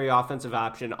primary offensive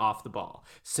option off the ball.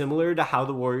 Similar to how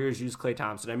the Warriors use Klay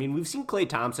Thompson. I mean, we've seen Klay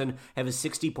Thompson have a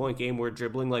 60-point game where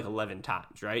dribbling like 11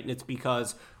 times, right? And it's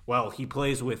because, well, he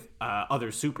plays with other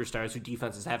superstars who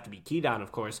defenses have to be keyed on,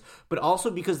 of course, but also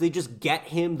because they just get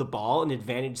him the ball in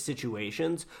advantage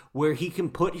situations where he can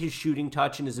put his shooting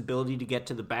touch and his ability to get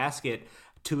to the basket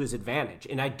to his advantage.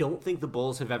 And I don't think the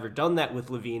Bulls have ever done that with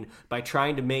LaVine by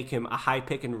trying to make him a high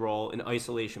pick and roll and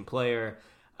isolation player.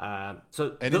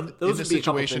 So those would be a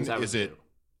couple things I would do.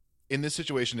 In this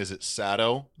situation, is it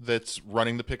Sato that's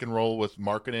running the pick and roll with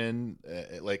Markkanen?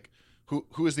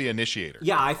 Who is the initiator?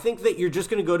 Yeah, I think that you're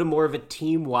just going to go to more of a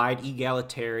team-wide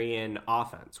egalitarian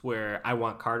offense where I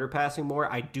want Carter passing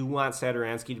more. I do want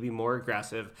Satoransky to be more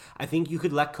aggressive. I think you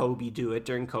could let Kobe do it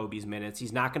during Kobe's minutes.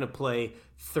 He's not going to play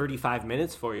 35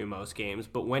 minutes for you most games,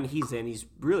 but when he's in, he's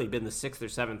really been the 6th or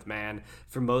 7th man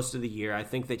for most of the year. I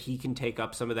think that he can take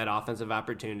up some of that offensive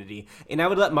opportunity, and I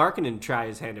would let Markkanen try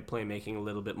his hand at playmaking a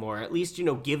little bit more. At least,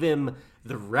 give him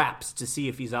the reps to see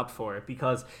if he's up for it,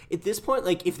 because at this point,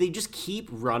 like, if they just keep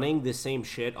running the same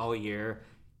shit all year,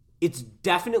 it's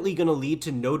definitely going to lead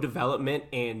to no development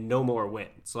and no more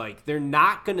wins. Like, they're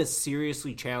not going to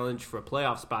seriously challenge for a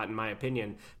playoff spot, in my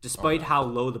opinion, despite how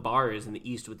low the bar is in the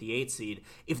East with the 8th seed,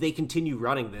 if they continue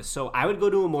running this. So I would go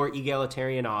to a more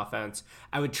egalitarian offense.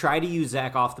 I would try to use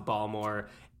Zach off the ball more,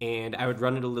 and I would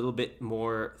run it a little bit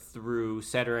more through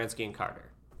Satoransky and Carter.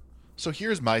 So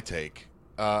here's my take.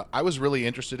 I was really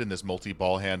interested in this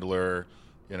multi-ball handler,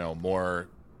 more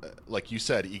like you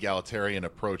said, egalitarian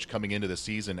approach coming into the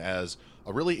season as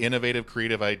a really innovative,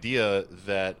 creative idea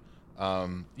that,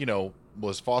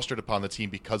 was fostered upon the team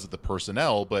because of the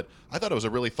personnel, but I thought it was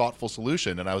a really thoughtful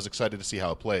solution, and I was excited to see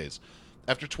how it plays.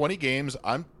 After 20 games,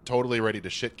 I'm totally ready to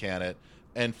shit can it,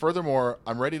 and furthermore,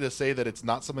 I'm ready to say that it's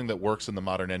not something that works in the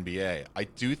modern NBA. I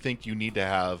do think you need to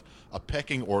have a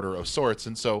pecking order of sorts,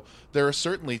 and so there are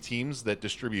certainly teams that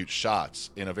distribute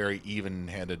shots in a very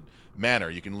even-handed manner.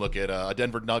 You can look at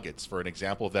Denver Nuggets for an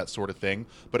example of that sort of thing,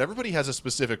 but everybody has a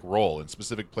specific role in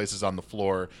specific places on the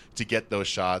floor to get those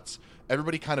shots.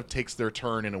 Everybody kind of takes their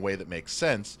turn in a way that makes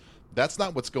sense. That's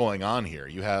not what's going on here.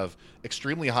 You have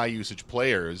extremely high usage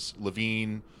players,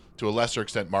 LaVine, to a lesser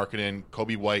extent Markkanen,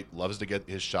 Kobe White loves to get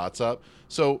his shots up.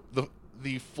 So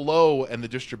the flow and the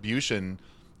distribution,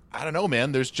 I don't know,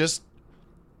 man,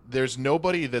 there's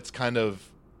nobody that's kind of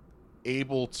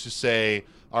able to say,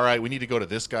 all right, we need to go to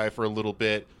this guy for a little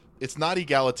bit. It's not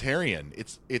egalitarian.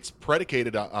 It's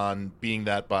predicated on being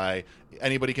that by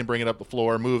anybody can bring it up the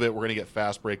floor, move it, we're going to get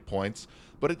fast break points.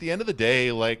 But at the end of the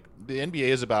day, like, the NBA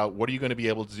is about what are you going to be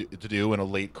able to do in a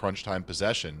late crunch time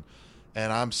possession.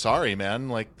 And I'm sorry, man,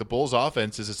 like, the Bulls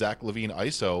offense is a Zach LaVine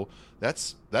ISO.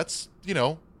 That's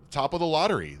top of the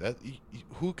lottery.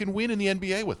 Who can win in the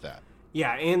NBA with that?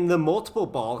 Yeah, and the multiple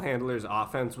ball handlers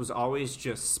offense was always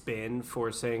just spin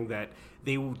for saying that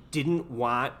they didn't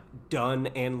want Dunn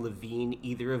and LaVine,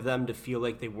 either of them, to feel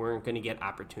like they weren't going to get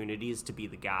opportunities to be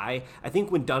the guy. I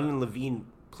think when Dunn and LaVine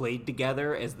played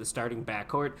together as the starting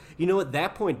backcourt, at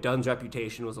that point, Dunn's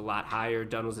reputation was a lot higher.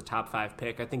 Dunn was a top 5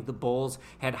 pick. I think the Bulls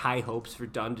had high hopes for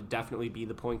Dunn to definitely be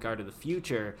the point guard of the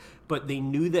future, but they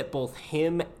knew that both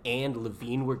him and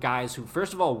LaVine were guys who,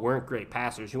 first of all, weren't great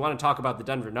passers. You want to talk about the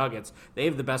Denver Nuggets, they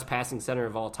have the best passing center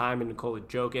of all time in Nikola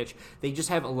Jokic. They just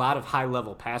have a lot of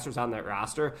high-level passers on that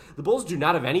roster. The Bulls do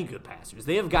not have any good passers.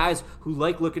 They have guys who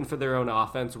like looking for their own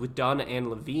offense with Dunn and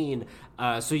LaVine,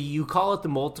 so you call it the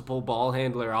multiple ball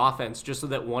handler offense just so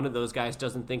that one of those guys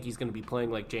doesn't think he's going to be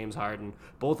playing like James Harden.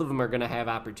 Both of them are going to have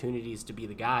opportunities to be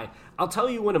the guy. I'll tell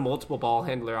you when a multiple ball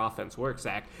handler offense works,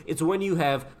 Zach. It's when you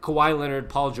have Kawhi Leonard,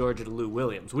 Paul George, and Lou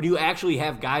Williams. When you actually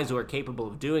have guys who are capable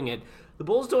of doing it. The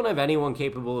Bulls don't have anyone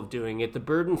capable of doing it. The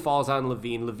burden falls on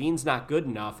LaVine. LaVine's not good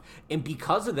enough. And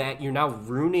because of that, you're now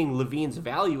ruining LaVine's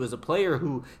value as a player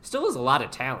who still has a lot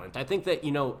of talent. I think that,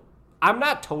 I'm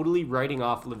not totally writing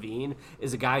off LaVine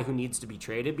as a guy who needs to be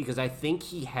traded because I think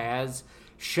he has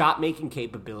shot-making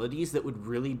capabilities that would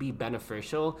really be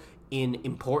beneficial in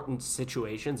important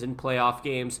situations, in playoff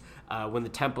games, when the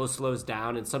tempo slows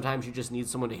down, and sometimes you just need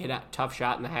someone to hit a tough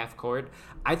shot in the half court.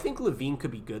 I think LaVine could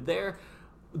be good there.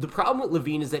 The problem with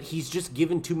LaVine is that he's just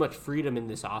given too much freedom in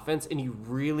this offense, and he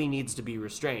really needs to be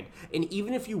restrained. And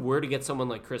even if you were to get someone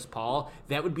like Chris Paul,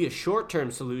 that would be a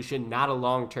short-term solution, not a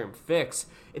long-term fix.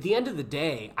 At the end of the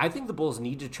day, I think the Bulls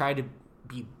need to try to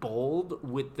be bold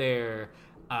with their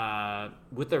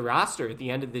roster at the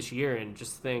end of this year and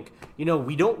just think,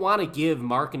 we don't want to give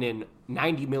Markkanen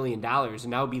 $90 million and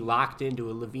now be locked into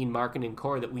a LaVine Markkanen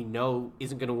core that we know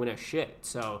isn't going to win us shit.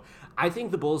 So I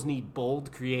think the Bulls need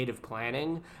bold, creative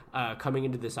planning coming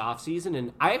into this offseason,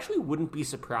 and I actually wouldn't be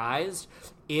surprised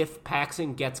if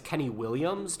Paxson gets Kenny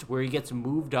Williams to where he gets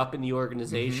moved up in the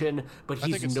organization, but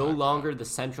he's no longer the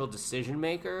central decision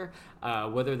maker,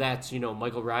 whether that's,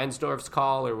 Michael Reinsdorf's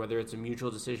call or whether it's a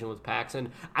mutual decision with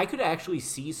Paxson. I could actually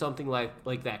see something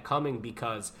like that coming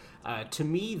because to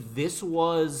me, this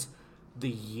was the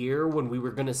year when we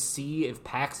were going to see if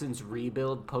Paxson's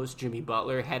rebuild post Jimmy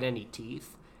Butler had any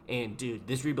teeth. And, dude,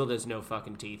 this rebuild has no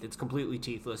fucking teeth. It's completely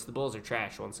teethless. The Bulls are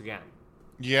trash once again.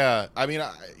 Yeah, I mean,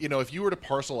 if you were to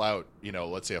parcel out,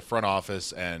 let's say a front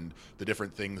office and the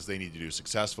different things they need to do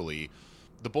successfully,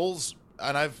 the Bulls,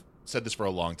 and I've said this for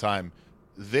a long time,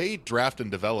 they draft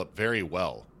and develop very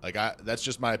well. That's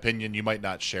just my opinion. You might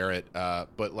not share it,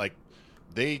 but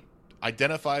they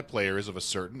identify players of a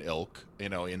certain ilk,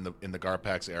 in the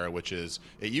Garpax era, which is,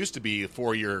 it used to be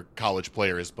 4-year college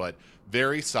players, but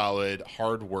very solid,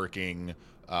 hardworking,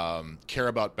 care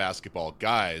about basketball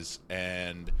guys.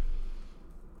 And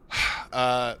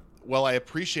well, I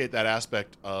appreciate that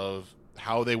aspect of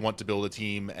how they want to build a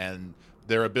team and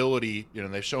their ability,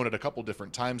 they've shown it a couple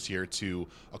different times here to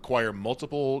acquire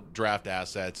multiple draft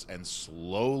assets and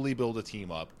slowly build a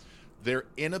team up. Their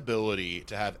inability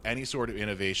to have any sort of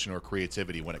innovation or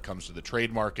creativity when it comes to the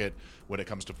trade market, when it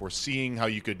comes to foreseeing how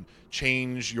you could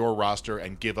change your roster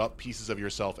and give up pieces of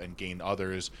yourself and gain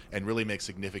others and really make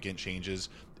significant changes.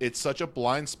 It's such a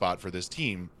blind spot for this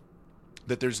team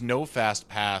that there's no fast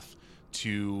path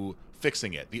to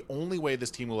fixing it. The only way this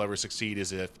team will ever succeed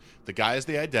is if the guys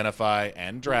they identify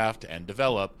and draft and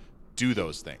develop do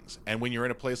those things. And when you're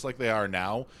in a place like they are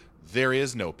now, there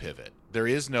is no pivot. There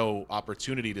is no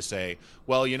opportunity to say,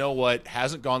 well, you know what,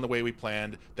 hasn't gone the way we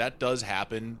planned. That does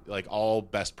happen, like all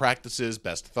best practices,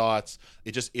 best thoughts.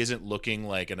 It just isn't looking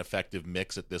like an effective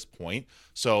mix at this point.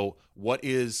 So what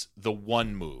is the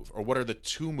one move, or what are the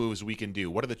two moves we can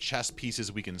do? What are the chess pieces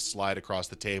we can slide across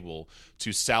the table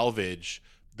to salvage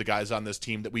the guys on this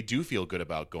team that we do feel good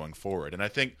about going forward? And I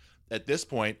think at this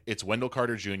point, it's Wendell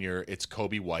Carter Jr., it's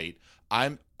Kobe White.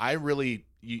 I really,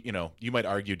 you might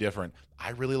argue different. I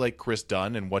really like Chris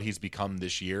Dunn and what he's become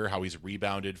this year, how he's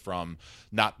rebounded from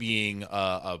not being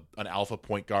an alpha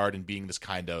point guard and being this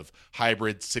kind of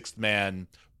hybrid sixth man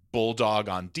bulldog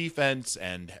on defense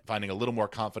and finding a little more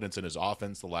confidence in his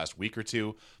offense the last week or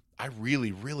two. I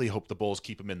really, really hope the Bulls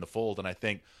keep him in the fold. And I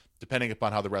think depending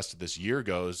upon how the rest of this year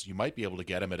goes, you might be able to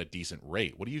get him at a decent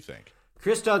rate. What do you think?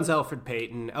 Chris Dunn's Elfrid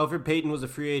Payton. Elfrid Payton was a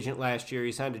free agent last year.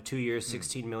 He signed a 2-year,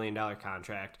 $16 million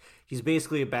contract. He's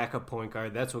basically a backup point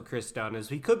guard. That's what Chris Dunn is.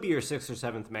 He could be your 6th or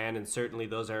 7th man, and certainly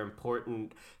those are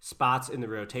important spots in the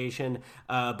rotation.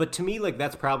 But to me,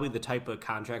 that's probably the type of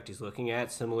contract he's looking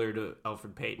at, similar to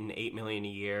Elfrid Payton, $8 million a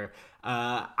year.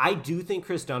 I do think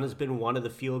Chris Dunn has been one of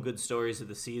the feel-good stories of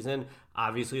the season.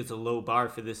 Obviously, it's a low bar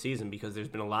for this season because there's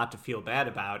been a lot to feel bad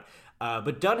about.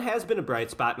 But Dunn has been a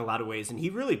bright spot in a lot of ways, and he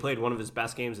really played one of his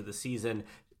best games of the season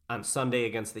on Sunday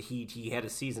against the Heat. He had a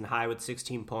season high with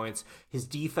 16 points. His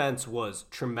defense was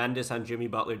tremendous on Jimmy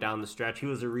Butler down the stretch. He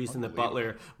was the reason that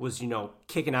Butler was,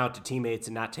 kicking out to teammates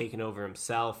and not taking over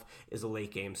himself as a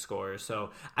late game scorer.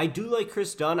 So I do like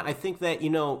Chris Dunn. I think that,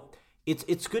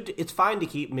 it's good. It's fine to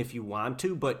keep him if you want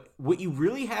to, but what you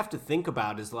really have to think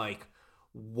about is like,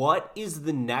 what is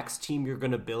the next team you're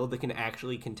going to build that can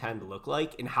actually contend look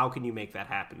like, and how can you make that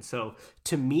happen? So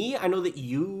to me, I know that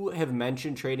you have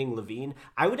mentioned trading LaVine.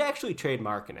 I would actually trade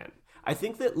Markkanen. I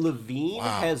think that LaVine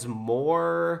has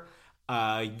more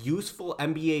useful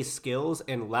NBA skills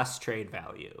and less trade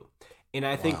value. And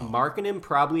I think Markkanen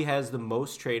probably has the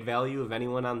most trade value of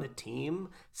anyone on the team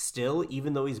still,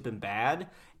 even though he's been bad.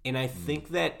 And I think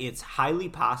that it's highly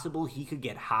possible he could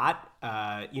get hot,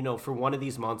 for one of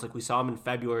these months. Like we saw him in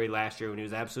February last year when he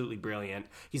was absolutely brilliant.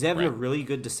 He's having a really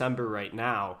good December right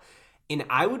now. And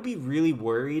I would be really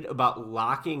worried about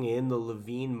locking in the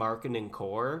LaVine, Markkanen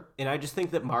core. And I just think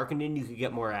that Markkanen you could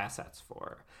get more assets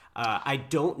for. I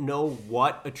don't know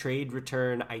what a trade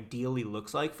return ideally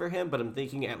looks like for him, but I'm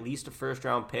thinking at least a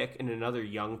first-round pick and another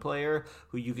young player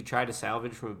who you could try to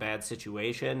salvage from a bad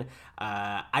situation.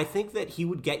 I think that he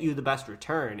would get you the best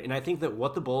return, and I think that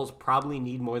what the Bulls probably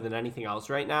need more than anything else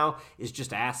right now is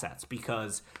just assets,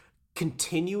 because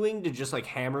continuing to just like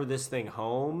hammer this thing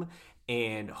home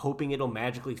and hoping it'll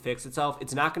magically fix itself,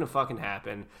 it's not going to fucking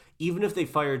happen. Even if they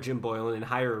fire Jim Boylan and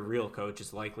hire a real coach,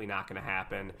 it's likely not going to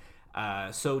happen.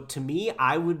 So to me,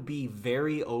 I would be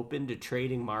very open to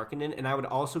trading Markkanen, and I would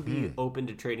also be open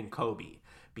to trading Kobe,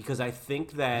 because I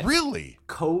think that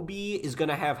Kobe is going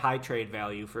to have high trade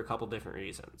value for a couple different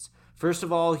reasons. First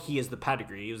of all, he has the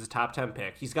pedigree. He was a top 10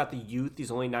 pick. He's got the youth. He's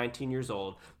only 19 years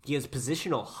old. He has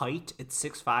positional height at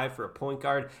 6'5" for a point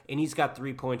guard, and he's got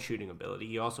 3-point shooting ability.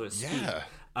 He also has speed.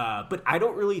 But I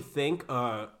don't really think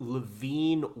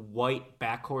LaVine-White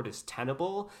backcourt is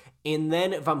tenable. And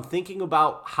then if I'm thinking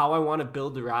about how I want to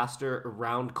build the roster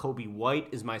around Kobe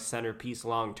White as my centerpiece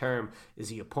long term, is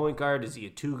he a point guard? Is he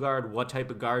a two guard? What type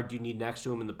of guard do you need next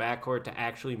to him in the backcourt to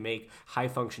actually make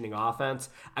high-functioning offense?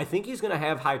 I think he's going to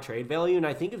have high trade value, and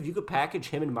I think if you could package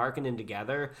him and Markkanen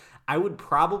together, I would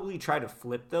probably try to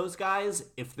flip those guys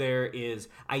if there is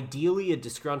ideally a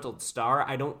disgruntled star.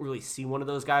 I don't really see one of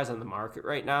those guys on the market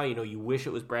right now. You wish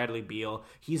it was Bradley Beal.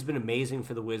 He's been amazing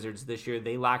for the Wizards this year.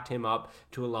 They locked him up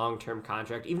to a long-term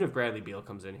contract. Even if Bradley Beal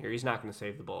comes in here, he's not going to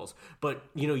save the Bulls. But,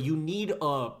 you need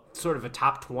a sort of a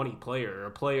top 20 player,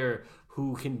 a player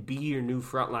who can be your new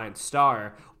frontline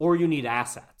star, or you need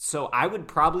assets. So I would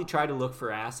probably try to look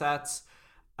for assets.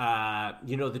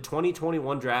 The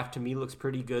 2021 draft to me looks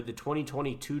pretty good. The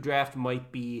 2022 draft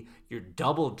might be your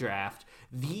double draft.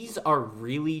 These are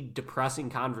really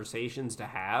depressing conversations to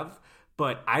have,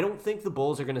 but I don't think the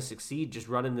Bulls are going to succeed just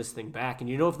running this thing back. And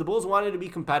if the Bulls wanted to be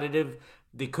competitive,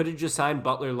 they could have just signed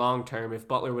Butler long term if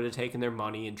Butler would have taken their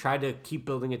money and tried to keep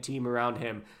building a team around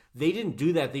him. They didn't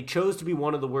do that. They chose to be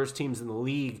one of the worst teams in the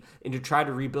league and to try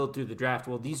to rebuild through the draft.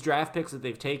 Well, these draft picks that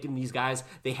they've taken, these guys,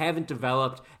 they haven't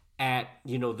developed at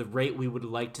the rate we would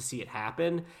like to see it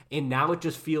happen, and now it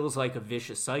just feels like a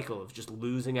vicious cycle of just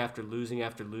losing after losing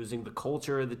after losing. The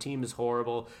culture of the team is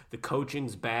horrible, the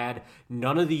coaching's bad,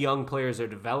 none of the young players are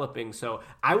developing. So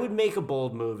I would make a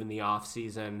bold move in the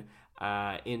offseason,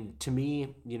 and to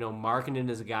me,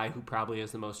 Markkanen is a guy who probably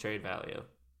has the most trade value.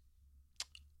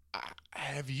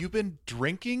 Have you been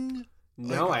drinking?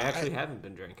 No, I actually haven't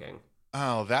been drinking.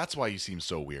 Oh, that's why you seem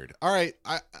so weird. All right,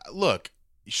 look.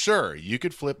 Sure, you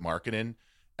could flip Markkanen,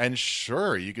 and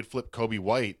sure, you could flip Kobe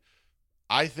White.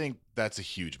 I think that's a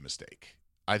huge mistake.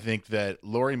 I think that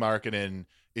Lauri Markkanen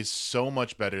is so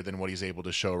much better than what he's able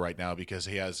to show right now, because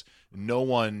he has no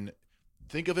one.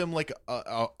 Think of him like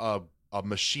a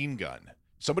machine gun.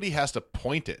 Somebody has to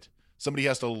point it. Somebody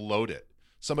has to load it.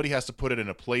 Somebody has to put it in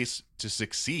a place to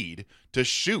succeed, to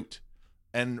shoot.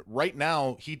 And right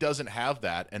now, he doesn't have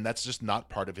that, and that's just not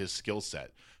part of his skill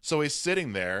set. So he's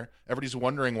sitting there. Everybody's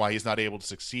wondering why he's not able to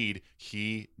succeed.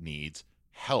 He needs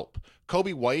help.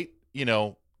 Kobe White,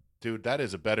 dude, that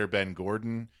is a better Ben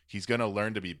Gordon. He's going to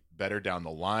learn to be better down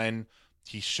the line.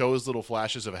 He shows little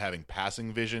flashes of having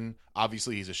passing vision.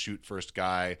 Obviously, he's a shoot-first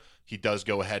guy. He does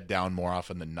go head down more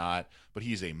often than not, but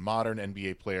he's a modern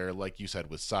NBA player, like you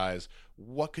said, with size.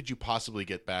 What could you possibly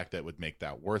get back that would make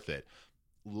that worth it?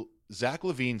 Zach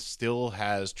LaVine still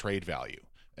has trade value.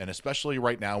 And especially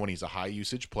right now when he's a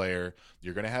high-usage player,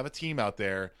 you're going to have a team out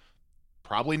there,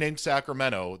 probably named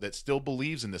Sacramento, that still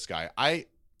believes in this guy.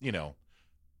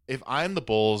 If I'm the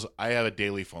Bulls, I have a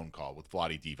daily phone call with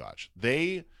Vlade Divac.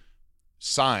 They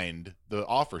signed the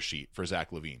offer sheet for Zach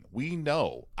LaVine. We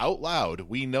know, out loud,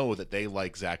 that they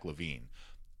like Zach LaVine.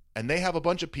 And they have a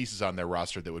bunch of pieces on their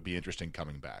roster that would be interesting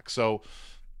coming back. So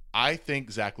I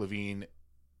think Zach LaVine,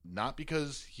 not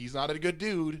because he's not a good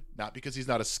dude, not because he's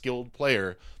not a skilled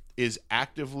player, is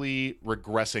actively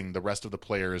regressing the rest of the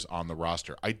players on the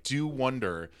roster. I do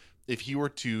wonder if he were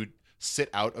to sit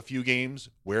out a few games,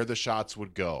 where the shots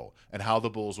would go and how the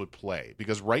Bulls would play.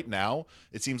 Because right now,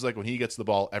 it seems like when he gets the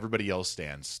ball, everybody else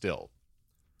stands still.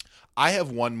 I have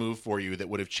one move for you that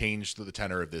would have changed the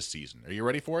tenor of this season. Are you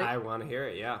ready for it? I want to hear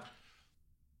it, yeah.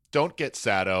 Don't get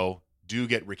Sato. Do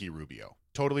get Ricky Rubio.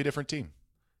 Totally different team.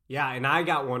 Yeah, and I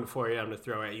got one for you I'm going to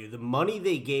throw at you. The money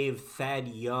they gave Thad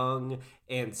Young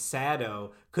and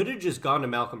Sato could have just gone to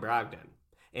Malcolm Brogdon.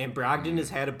 And Brogdon has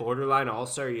had a borderline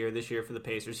all-star year this year for the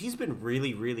Pacers. He's been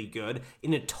really, really good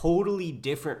in a totally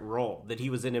different role that he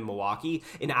was in Milwaukee.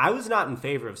 And I was not in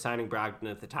favor of signing Brogdon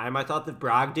at the time. I thought that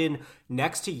Brogdon,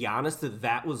 next to Giannis,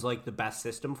 that was like the best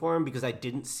system for him because I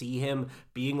didn't see him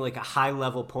being like a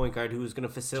high-level point guard who was going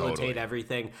to facilitate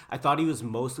everything. I thought he was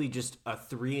mostly just a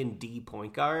 3-and-D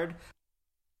point guard.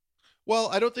 Well,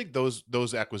 I don't think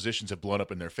those acquisitions have blown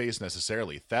up in their face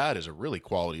necessarily. Thad is a really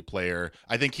quality player.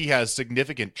 I think he has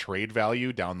significant trade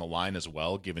value down the line as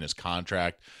well, given his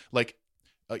contract. Like,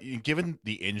 given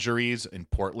the injuries in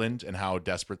Portland and how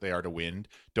desperate they are to win,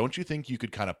 don't you think you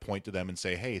could kind of point to them and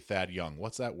say, hey, Thad Young,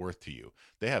 what's that worth to you?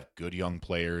 They have good young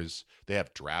players. They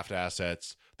have draft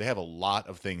assets. They have a lot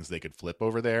of things they could flip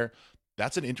over there.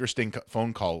 That's an interesting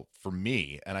phone call for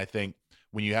me. And I think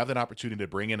when you have that opportunity to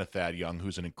bring in a Thad Young,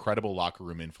 who's an incredible locker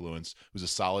room influence, who's a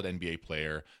solid NBA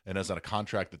player, and is on a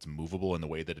contract that's movable in the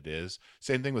way that it is.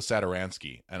 Same thing with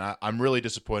Satoransky. And I'm really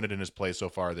disappointed in his play so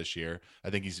far this year. I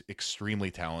think he's extremely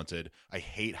talented. I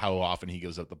hate how often he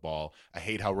gives up the ball. I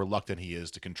hate how reluctant he is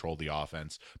to control the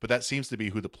offense. But that seems to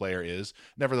be who the player is.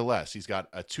 Nevertheless, he's got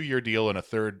a 2-year deal and a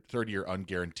third year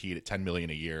unguaranteed at $10 million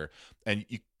a year. And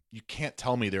you can't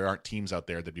tell me there aren't teams out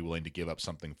there that'd be willing to give up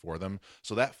something for them.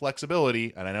 So that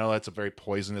flexibility, and I know that's a very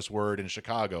poisonous word in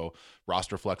Chicago,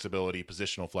 roster flexibility,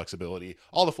 positional flexibility,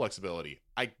 all the flexibility.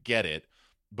 I get it,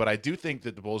 but I do think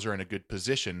that the Bulls are in a good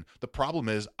position. The problem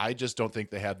is I just don't think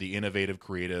they have the innovative,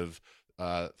 creative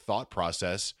thought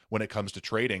process when it comes to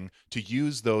trading to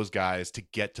use those guys to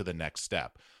get to the next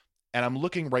step. And I'm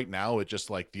looking right now at just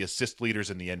like the assist leaders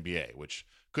in the NBA, which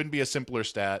couldn't be a simpler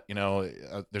stat.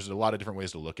 There's a lot of different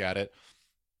ways to look at it.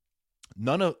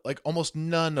 Almost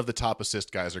none of the top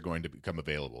assist guys are going to become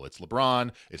available. It's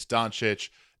LeBron, it's Doncic,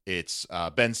 it's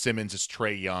Ben Simmons, it's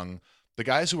Trae Young. The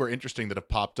guys who are interesting that have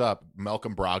popped up,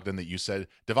 Malcolm Brogdon that you said,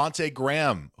 Devontae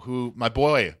Graham, who, my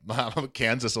boy, I'm a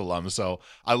Kansas alum, so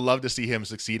I love to see him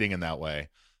succeeding in that way.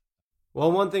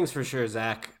 Well, one thing's for sure,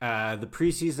 Zach, the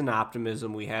preseason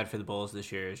optimism we had for the Bulls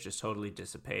this year is just totally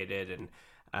dissipated, and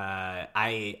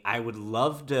I would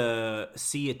love to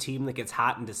see a team that gets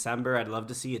hot in December. I'd love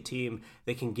to see a team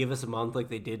that can give us a month like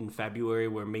they did in February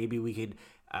where maybe we could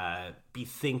be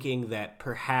thinking that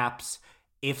perhaps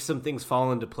if some things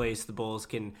fall into place, the Bulls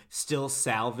can still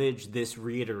salvage this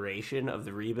reiteration of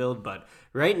the rebuild. But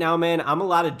right now, man, I'm a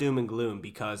lot of doom and gloom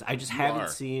because I just haven't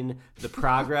seen the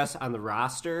progress on the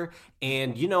roster.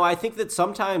 And, I think that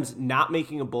sometimes not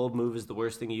making a bold move is the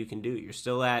worst thing you can do. You're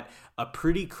still at a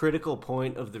pretty critical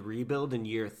point of the rebuild in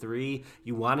year 3.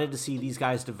 You wanted to see these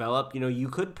guys develop. You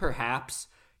could perhaps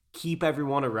keep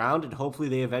everyone around and hopefully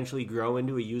they eventually grow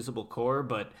into a usable core,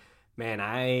 but man,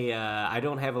 I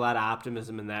don't have a lot of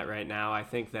optimism in that right now. I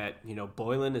think that,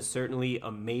 Boylen is certainly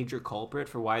a major culprit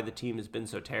for why the team has been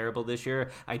so terrible this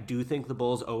year. I do think the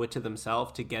Bulls owe it to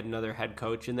themselves to get another head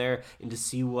coach in there and to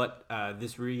see what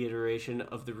this reiteration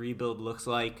of the rebuild looks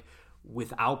like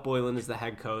without Boylen as the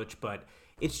head coach. But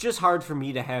it's just hard for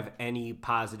me to have any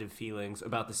positive feelings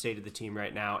about the state of the team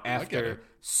right now after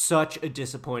such a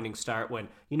disappointing start when,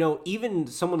 even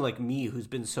someone like me who's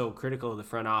been so critical of the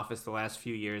front office the last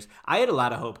few years, I had a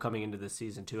lot of hope coming into this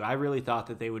season too. I really thought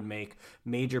that they would make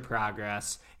major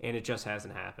progress and it just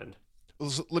hasn't happened.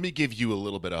 Let me give you a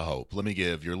little bit of hope. Let me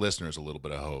give your listeners a little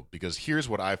bit of hope because here's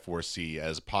what I foresee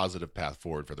as a positive path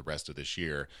forward for the rest of this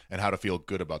year and how to feel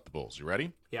good about the Bulls. You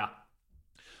ready? Yeah.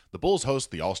 The Bulls host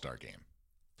the All-Star game.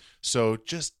 So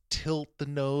just tilt the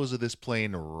nose of this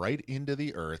plane right into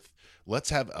the earth. Let's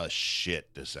have a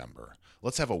shit December.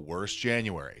 Let's have a worse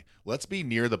January. Let's be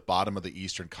near the bottom of the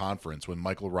Eastern Conference when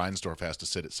Michael Reinsdorf has to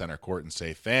sit at center court and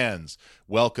say, fans,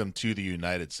 welcome to the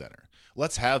United Center.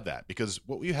 Let's have that because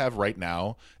what we have right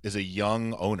now is a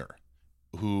young owner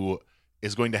who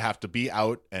is going to have to be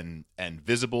out and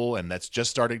visible, and that's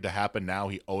just starting to happen now.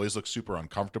 He always looks super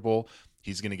uncomfortable.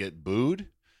 He's going to get booed.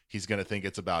 He's going to think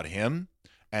it's about him.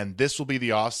 And this will be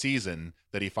the off season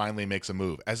that he finally makes a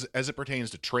move. As it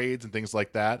pertains to trades and things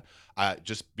like that,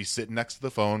 just be sitting next to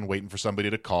the phone waiting for somebody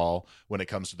to call when it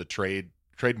comes to the trade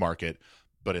market.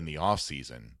 But in the off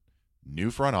season,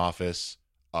 new front office,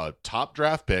 a top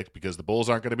draft pick, because the Bulls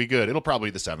aren't going to be good. It'll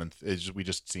probably be the 7th. We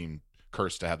just seem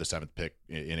cursed to have the 7th pick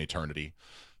in eternity,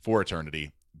 for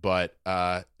eternity. But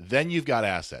then you've got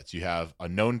assets. You have a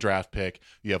known draft pick.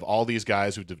 You have all these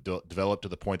guys who developed to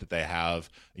the point that they have,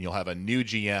 and you'll have a new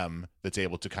GM that's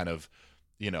able to kind of,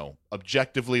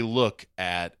 objectively look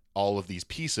at all of these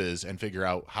pieces and figure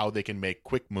out how they can make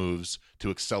quick moves to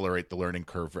accelerate the learning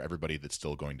curve for everybody that's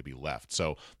still going to be left.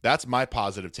 So that's my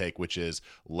positive take, which is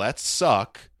let's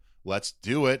suck. Let's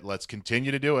do it. Let's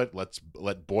continue to do it. Let's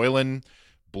let Boylen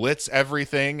blitz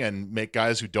everything and make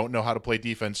guys who don't know how to play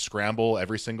defense scramble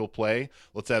every single play.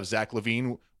 Let's have Zach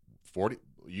LaVine 40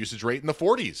 usage rate in the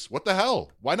 40s. What the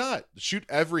hell? Why not? Shoot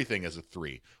everything as a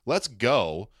 3. Let's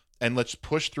go, and let's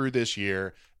push through this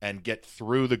year and get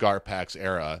through the Garpax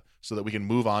era so that we can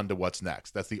move on to what's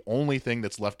next. That's the only thing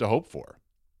that's left to hope for.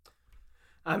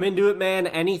 I'm into it, man.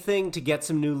 Anything to get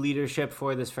some new leadership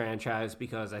for this franchise,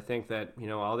 because I think that,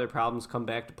 all their problems come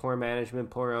back to poor management,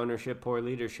 poor ownership, poor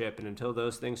leadership. And until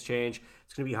those things change,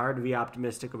 it's going to be hard to be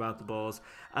optimistic about the Bulls.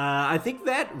 I think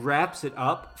that wraps it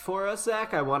up for us,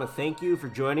 Zach. I want to thank you for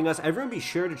joining us. Everyone be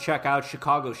sure to check out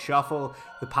Chicago Shuffle,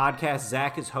 the podcast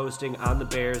Zach is hosting on the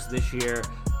Bears this year.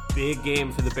 Big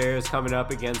game for the Bears coming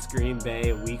up against Green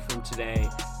Bay a week from today.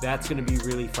 That's going to be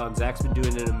really fun. Zach's been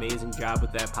doing an amazing job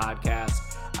with that podcast.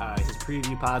 His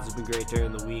preview pods have been great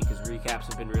during the week. His recaps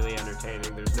have been really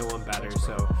entertaining. There's no one better.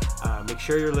 So make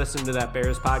sure you're listening to that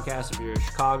Bears podcast if you're a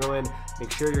Chicagoan.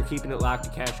 Make sure you're keeping it locked to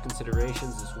Cash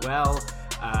Considerations as well.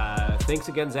 Thanks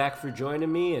again, Zach, for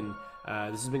joining me. And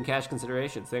this has been Cash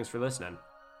Considerations. Thanks for listening.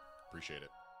 Appreciate it.